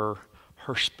failing her,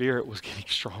 her spirit was getting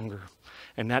stronger.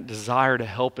 And that desire to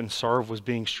help and serve was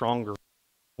being stronger.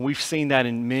 We've seen that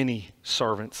in many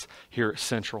servants here at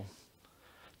Central.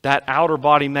 That outer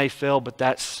body may fail, but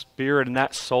that spirit and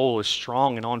that soul is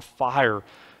strong and on fire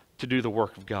to do the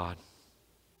work of God.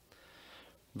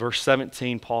 Verse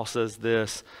 17, Paul says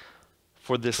this,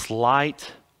 for this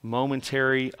light,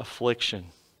 momentary affliction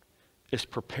is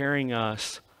preparing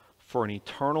us for an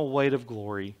eternal weight of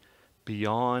glory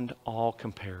beyond all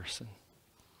comparison.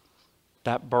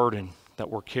 That burden that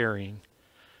we're carrying,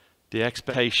 the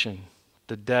expectation,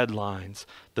 the deadlines,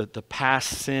 the past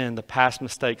sin, the past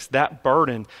mistakes, that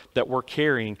burden that we're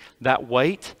carrying, that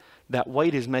weight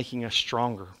is making us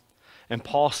stronger. And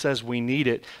Paul says we need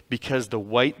it because the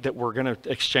weight that we're going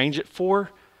to exchange it for,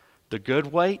 the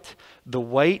good weight, the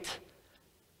weight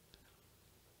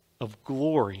of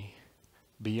glory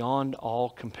beyond all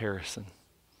comparison.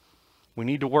 We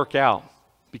need to work out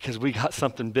because we got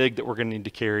something big that we're going to need to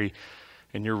carry,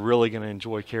 and you're really going to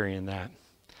enjoy carrying that.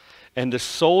 And the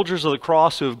soldiers of the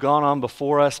cross who have gone on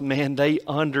before us, man, they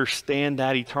understand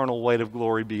that eternal weight of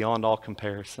glory beyond all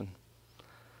comparison.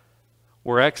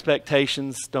 Where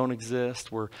expectations don't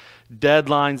exist, where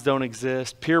deadlines don't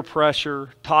exist, peer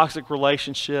pressure, toxic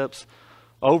relationships,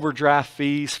 overdraft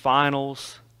fees,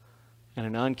 finals, and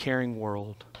an uncaring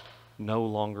world no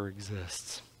longer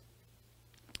exists.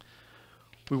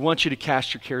 We want you to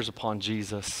cast your cares upon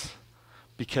Jesus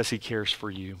because he cares for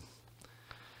you.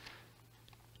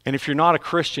 And if you're not a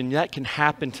Christian, that can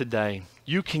happen today.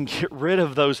 You can get rid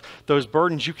of those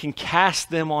burdens. You can cast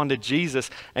them onto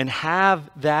Jesus and have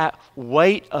that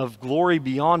weight of glory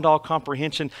beyond all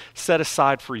comprehension set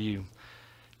aside for you.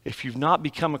 If you've not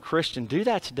become a Christian, do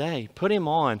that today. Put him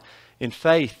on in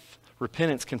faith,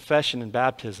 repentance, confession, and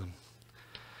baptism.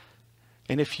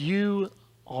 And if you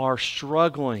are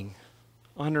struggling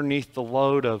underneath the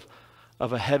load of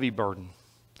a heavy burden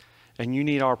and you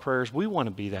need our prayers, we want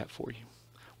to be that for you.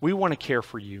 We want to care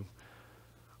for you.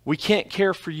 We can't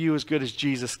care for you as good as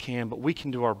Jesus can, but we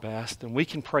can do our best, and we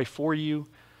can pray for you,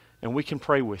 and we can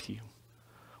pray with you.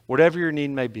 Whatever your need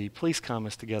may be, please come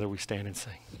as together we stand and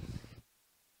sing.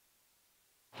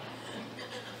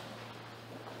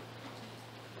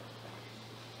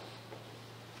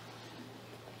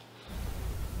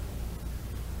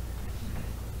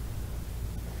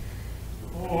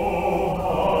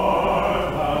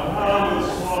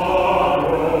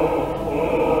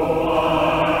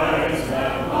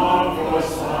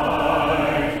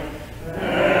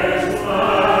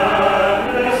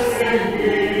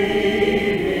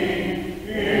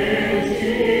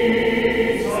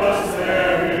 Jesus.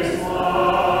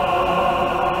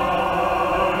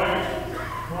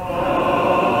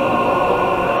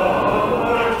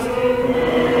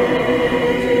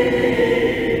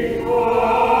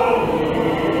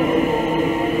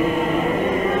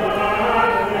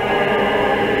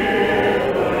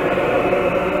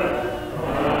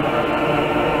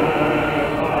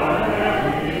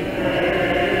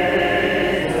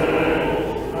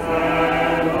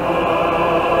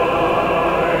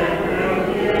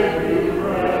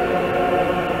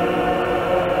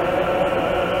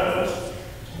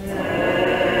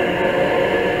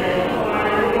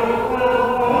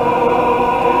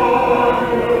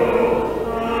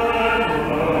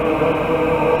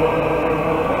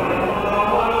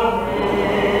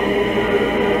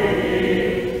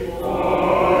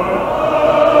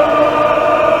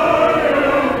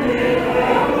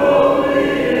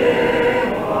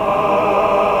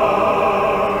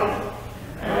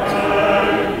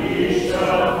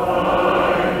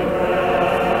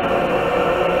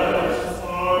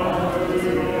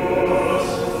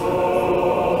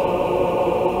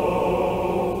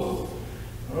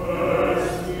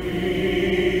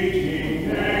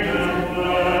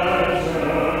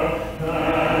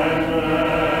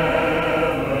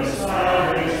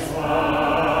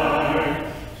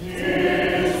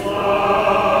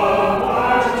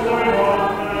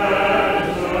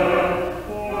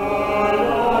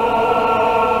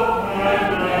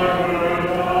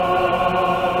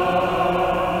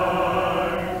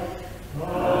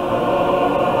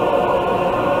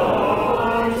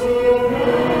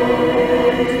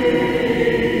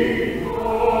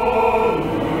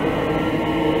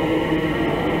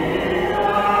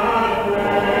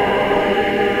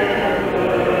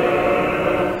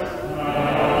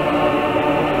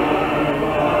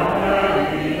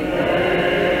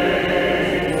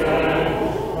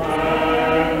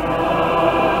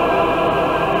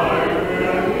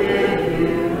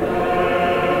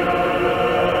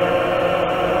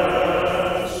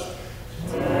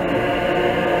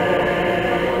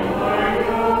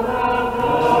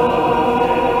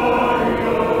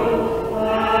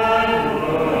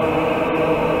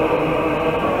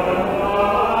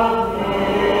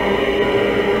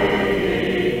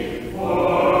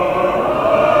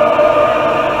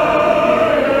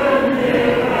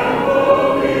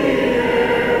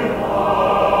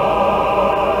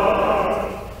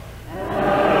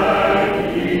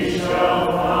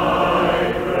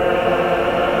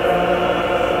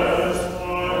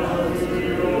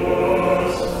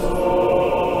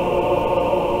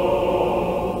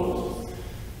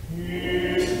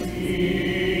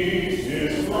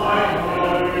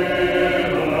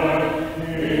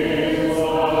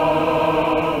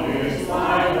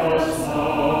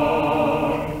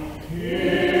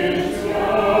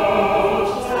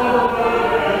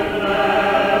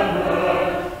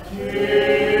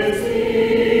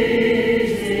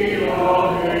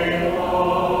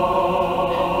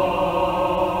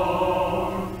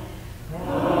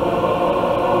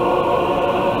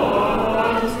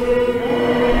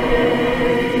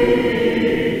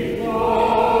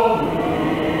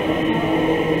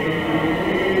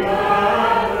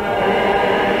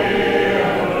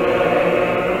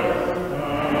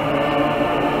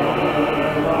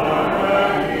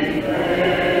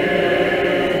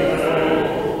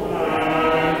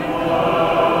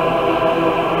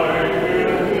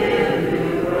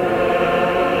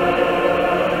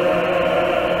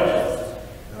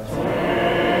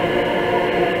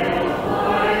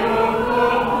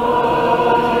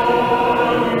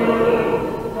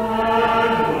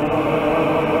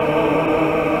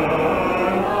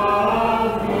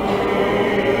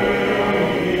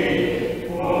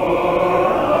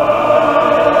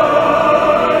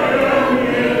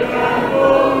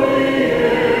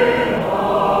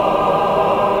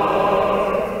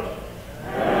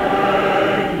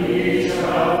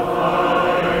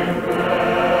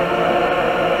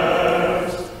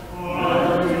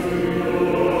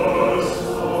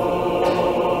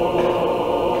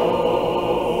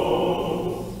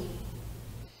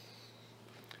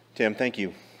 Tim, thank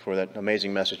you for that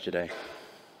amazing message today.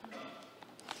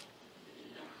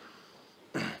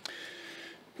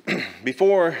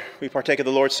 Before we partake of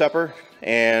the Lord's Supper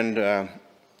and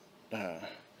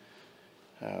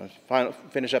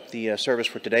finish up the service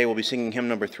for today, we'll be singing hymn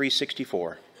number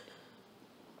 364.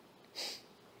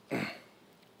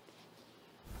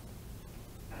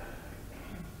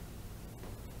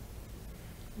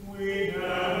 We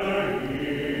gather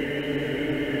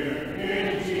here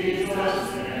in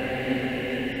Jesus' name.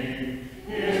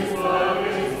 His love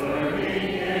is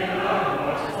burning in our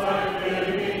hearts like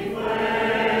living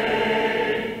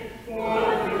flame. For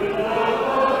through the love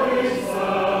of His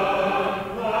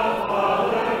Son, the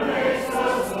Father makes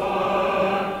us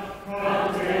one. Come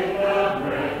take the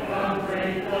bread, come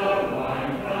drink the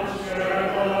wine, come share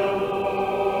the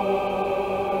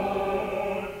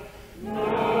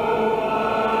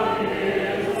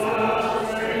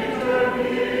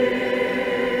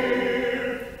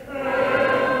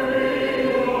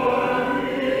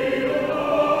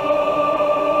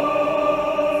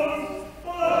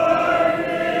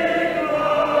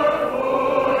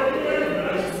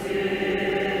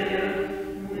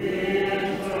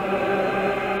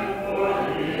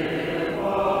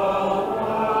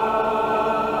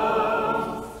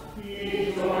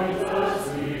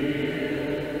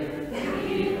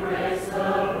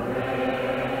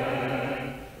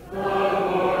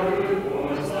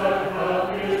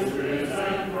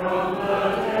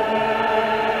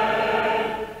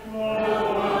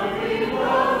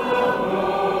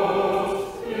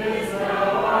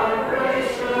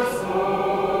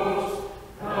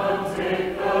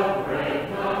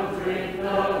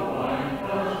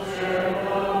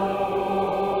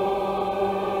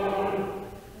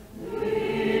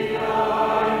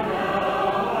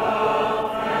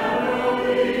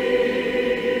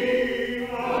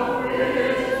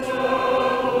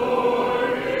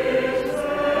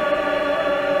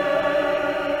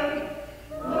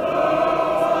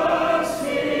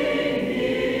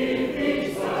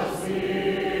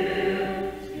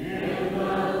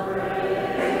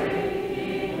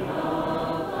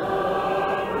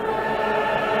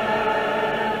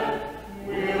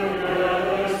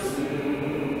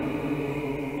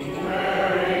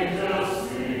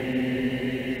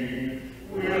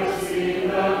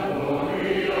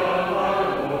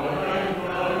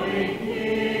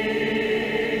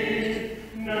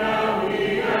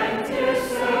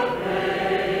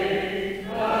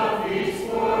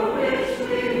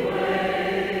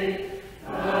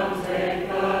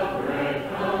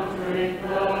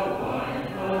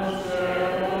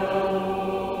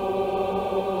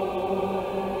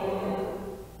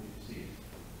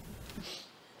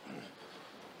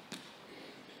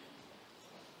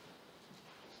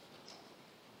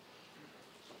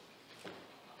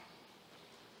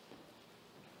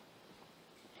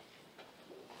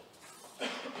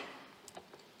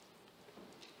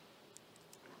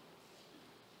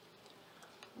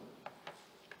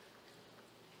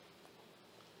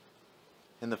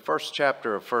In the first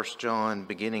chapter of 1 John,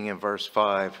 beginning in verse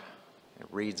 5, it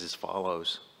reads as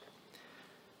follows.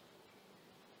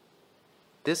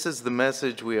 This is the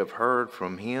message we have heard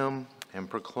from him and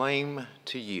proclaim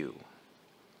to you,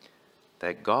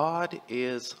 that God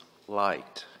is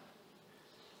light,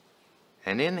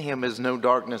 and in him is no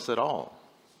darkness at all.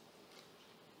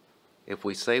 If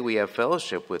we say we have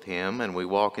fellowship with him and we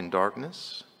walk in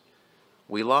darkness,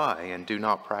 we lie and do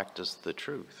not practice the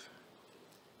truth.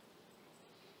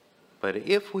 But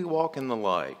if we walk in the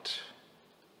light,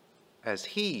 as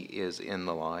he is in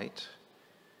the light,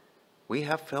 we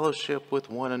have fellowship with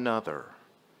one another,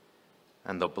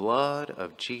 and the blood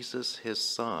of Jesus, his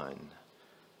Son,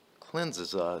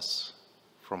 cleanses us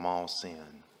from all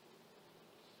sin.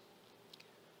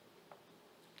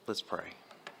 Let's pray.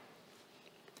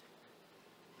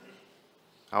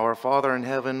 Our Father in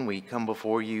heaven, we come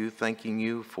before you thanking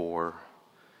you for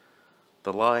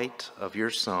the light of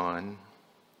your Son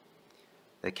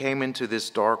that came into this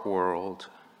dark world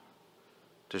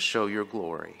to show your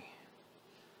glory.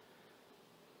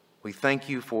 We thank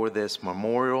you for this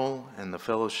memorial and the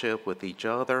fellowship with each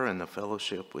other and the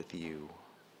fellowship with you.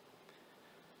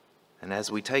 And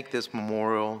as we take this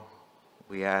memorial,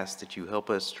 we ask that you help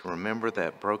us to remember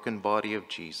that broken body of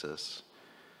Jesus,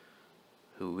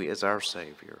 who is our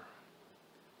Savior.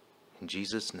 In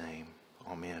Jesus' name,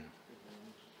 amen.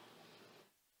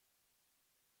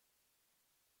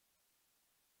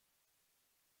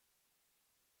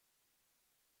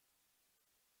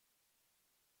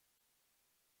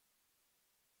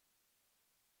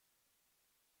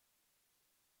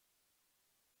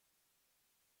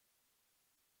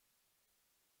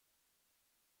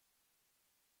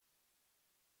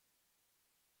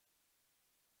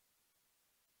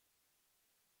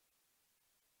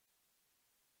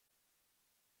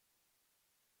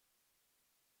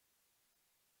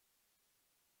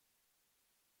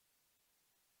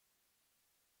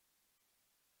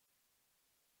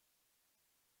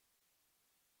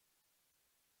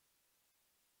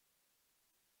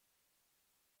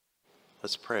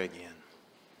 Let's pray again.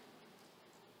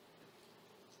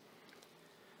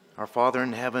 Our Father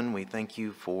in heaven, we thank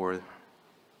you for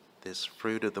this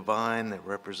fruit of the vine that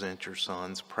represents your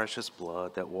Son's precious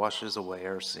blood that washes away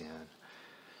our sin.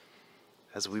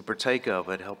 As we partake of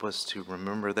it, help us to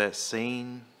remember that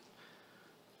scene,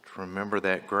 to remember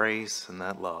that grace and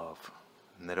that love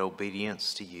and that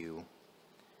obedience to you.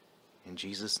 In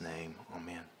Jesus' name,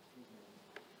 amen.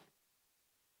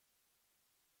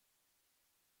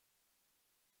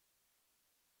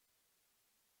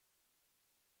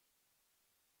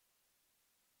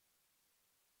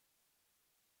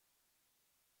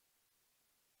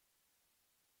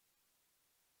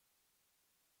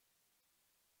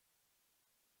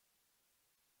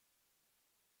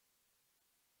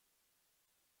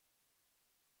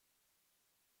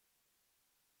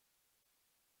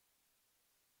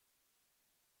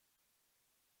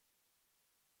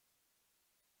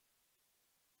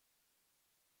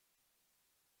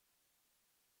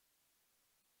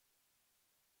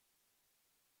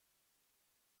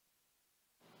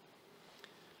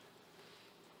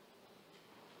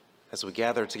 As we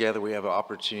gather together, we have an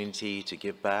opportunity to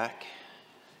give back.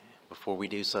 Before we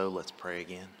do so, let's pray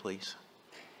again, please.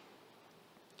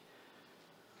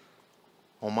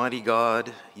 Almighty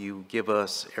God, you give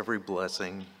us every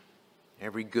blessing,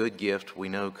 every good gift we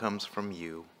know comes from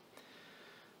you.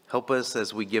 Help us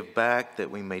as we give back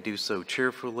that we may do so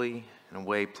cheerfully in a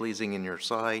way pleasing in your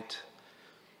sight.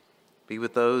 Be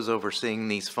with those overseeing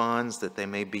these funds that they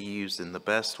may be used in the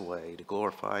best way to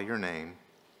glorify your name.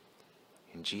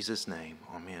 In Jesus' name,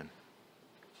 amen.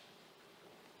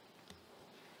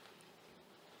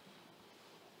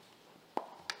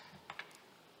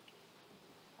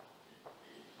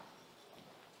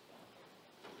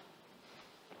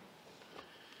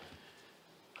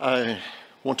 I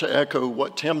want to echo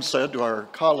what Tim said to our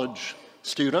college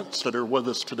students that are with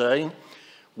us today.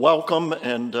 Welcome,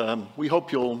 and we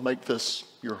hope you'll make this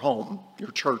your home,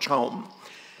 your church home.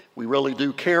 We really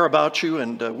do care about you,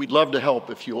 and we'd love to help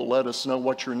if you'll let us know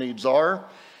what your needs are.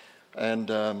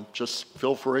 And just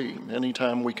feel free.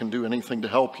 Anytime we can do anything to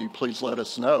help you, please let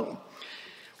us know.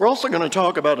 We're also going to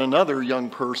talk about another young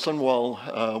person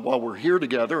while we're here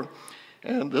together.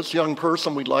 And this young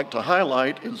person we'd like to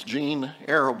highlight is Jean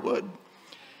Arrowood.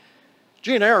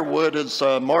 Jean Arrowood is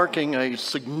marking a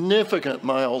significant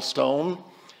milestone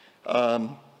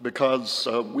because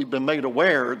we've been made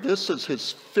aware this is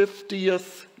his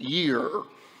 50th year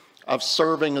of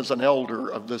serving as an elder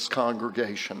of this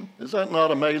congregation. Is that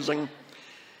not amazing?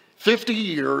 50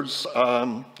 years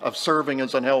of serving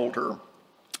as an elder.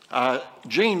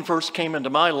 Gene first came into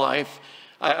my life.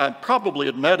 I probably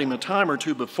had met him a time or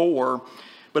two before,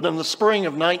 but in the spring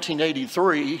of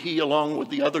 1983, he, along with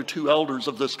the other two elders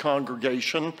of this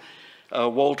congregation,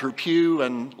 Walter Pugh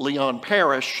and Leon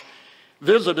Parrish,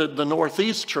 visited the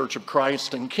Northeast Church of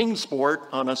Christ in Kingsport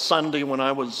on a Sunday when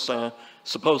I was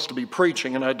supposed to be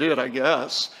preaching, and I did, I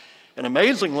guess. And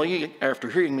amazingly, after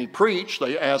hearing me preach,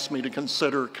 they asked me to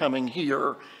consider coming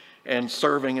here and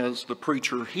serving as the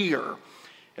preacher here.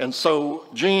 And so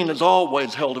Gene has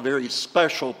always held a very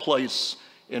special place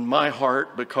in my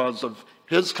heart because of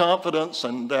his confidence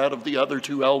and that of the other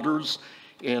two elders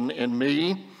in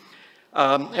me.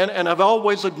 And I've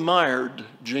always admired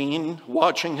Gene,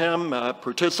 watching him,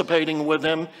 participating with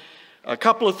him. A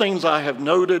couple of things I have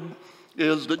noted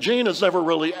is that Gene has never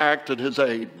really acted his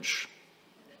age.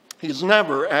 He's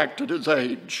never acted his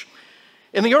age.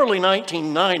 In the early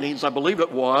 1990s, I believe it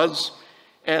was,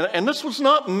 and this was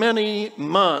not many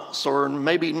months or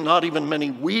maybe not even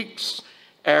many weeks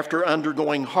after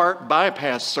undergoing heart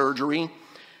bypass surgery,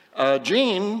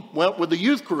 Gene went with the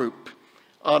youth group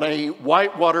on a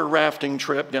whitewater rafting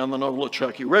trip down the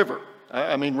Nolichucky River.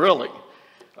 I mean, really.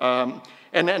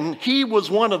 And he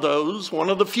was one of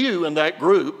the few in that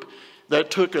group that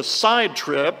took a side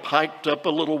trip, hiked up a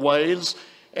little ways,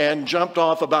 and jumped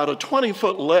off about a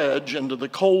 20-foot ledge into the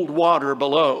cold water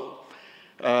below.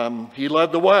 He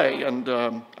led the way, and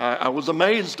I was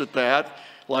amazed at that,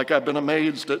 like I've been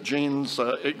amazed at Gene's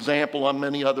example on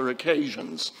many other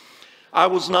occasions. I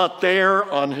was not there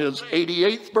on his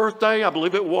 88th birthday, I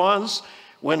believe it was,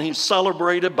 when he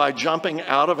celebrated by jumping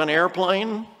out of an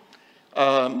airplane.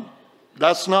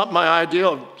 That's not my idea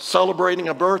of celebrating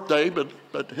a birthday, but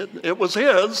it was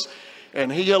his. And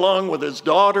he, along with his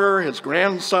daughter, his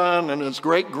grandson, and his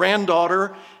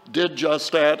great-granddaughter, did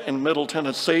just that in Middle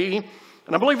Tennessee.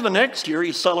 And I believe the next year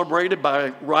he celebrated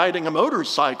by riding a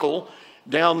motorcycle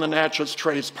down the Natchez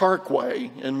Trace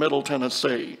Parkway in Middle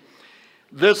Tennessee.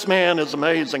 This man is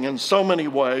amazing in so many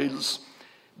ways,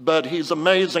 but he's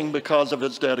amazing because of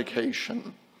his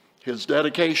dedication to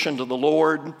the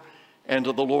Lord, and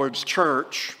to the Lord's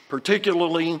church,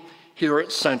 particularly here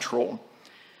at Central.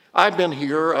 I've been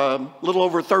here a little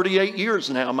over 38 years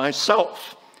now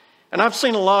myself, and I've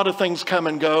seen a lot of things come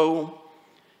and go,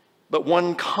 but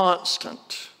one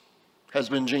constant has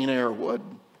been Gene Airwood.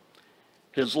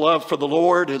 His love for the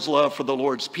Lord, his love for the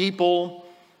Lord's people,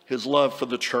 his love for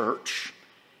the church.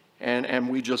 And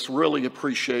we just really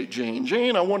appreciate Gene.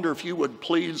 Gene, I wonder if you would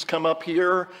please come up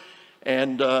here,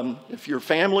 and if your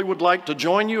family would like to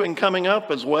join you in coming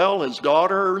up as well. His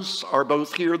daughters are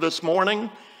both here this morning.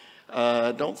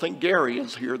 I don't think Gary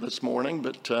is here this morning,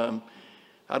 but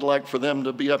I'd like for them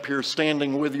to be up here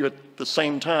standing with you at the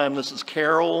same time. This is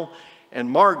Carol and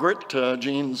Margaret,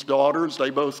 Gene's daughters. They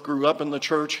both grew up in the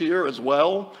church here as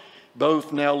well.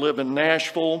 Both now live in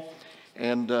Nashville,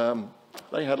 and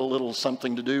they had a little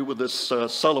something to do with this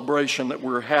celebration that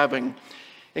we're having.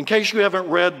 In case you haven't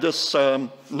read this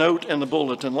note in the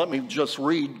bulletin, let me just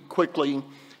read quickly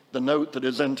the note that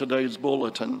is in today's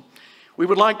bulletin. We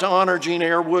would like to honor Gene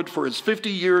Airwood for his 50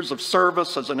 years of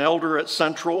service as an elder at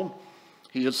Central.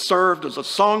 He has served as a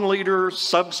song leader,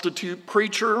 substitute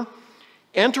preacher,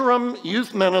 interim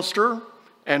youth minister,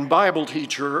 and Bible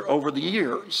teacher over the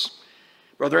years.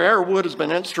 Brother Airwood has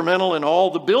been instrumental in all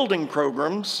the building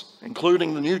programs,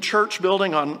 including the new church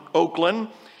building on Oakland,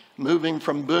 moving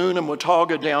from Boone and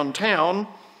Watauga downtown,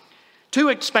 2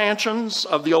 expansions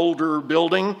of the older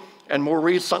building, and more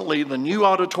recently, the new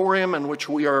auditorium in which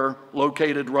we are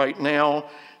located right now,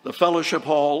 the fellowship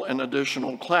hall, and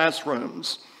additional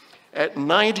classrooms. At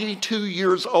 92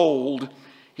 years old,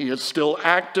 he is still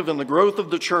active in the growth of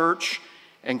the church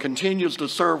and continues to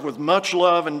serve with much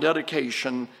love and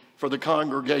dedication for the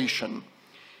congregation.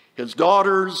 His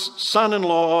daughters,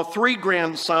 son-in-law, 3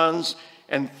 grandsons,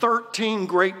 and 13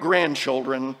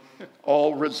 great-grandchildren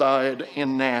all reside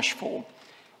in Nashville.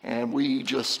 And we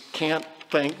just can't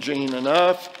thank Gene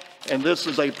enough. And this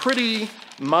is a pretty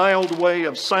mild way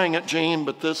of saying it, Gene,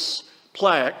 but this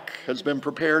plaque has been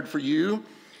prepared for you.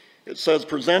 It says,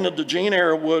 presented to Gene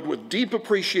Airwood with deep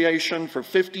appreciation for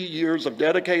 50 years of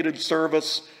dedicated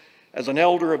service as an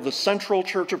elder of the Central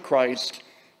Church of Christ,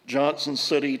 Johnson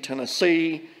City,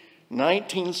 Tennessee,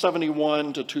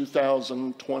 1971 to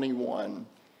 2021.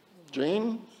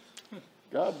 Gene,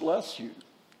 God bless you.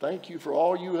 Thank you for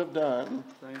all you have done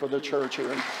for the church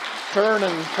here. And turn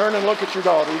and look at your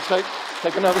daughters.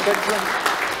 Take another picture.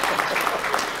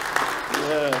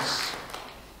 Yes.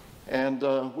 And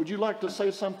would you like to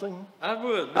say something? I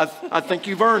would. I think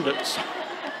you've earned it.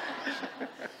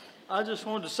 I just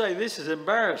wanted to say this is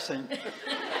embarrassing.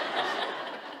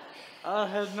 I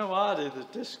had no idea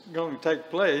that this is going to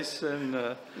take place,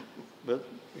 and but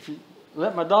if you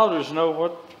let my daughters know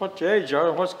what your age are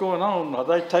and what's going on,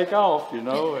 they take off, you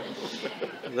know.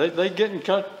 And they get and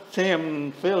cut Tim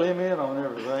and fill him in on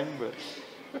everything.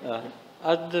 But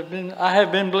I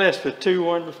have been blessed with 2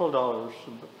 wonderful daughters.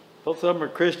 Both of them are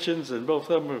Christians, and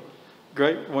both of them are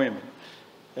great women.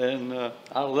 And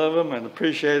I love them and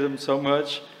appreciate them so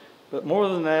much. But more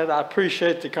than that, I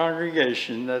appreciate the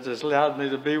congregation that has allowed me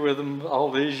to be with them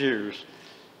all these years.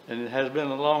 And it has been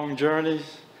a long journey.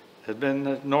 There have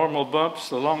been normal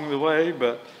bumps along the way,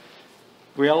 but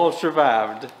we all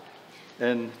survived.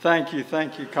 And thank you,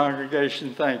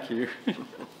 congregation, thank you.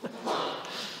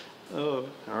 Oh.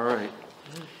 All right.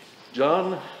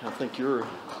 John, I think can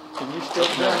you step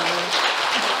down there?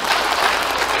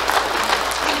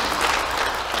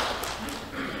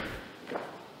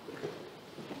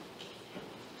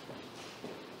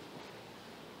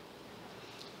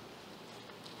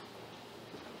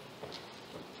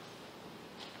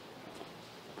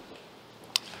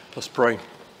 Let's pray.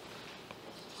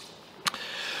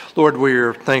 Lord, we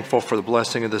are thankful for the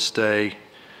blessing of this day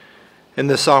and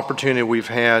this opportunity we've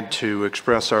had to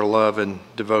express our love and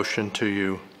devotion to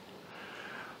you.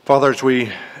 Father, as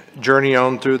we journey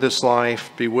on through this life,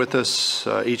 be with us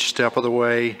each step of the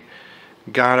way,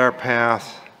 guide our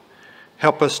path,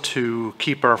 help us to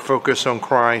keep our focus on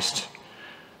Christ,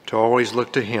 to always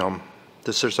look to Him.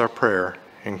 This is our prayer.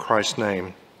 In Christ's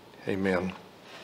name, amen.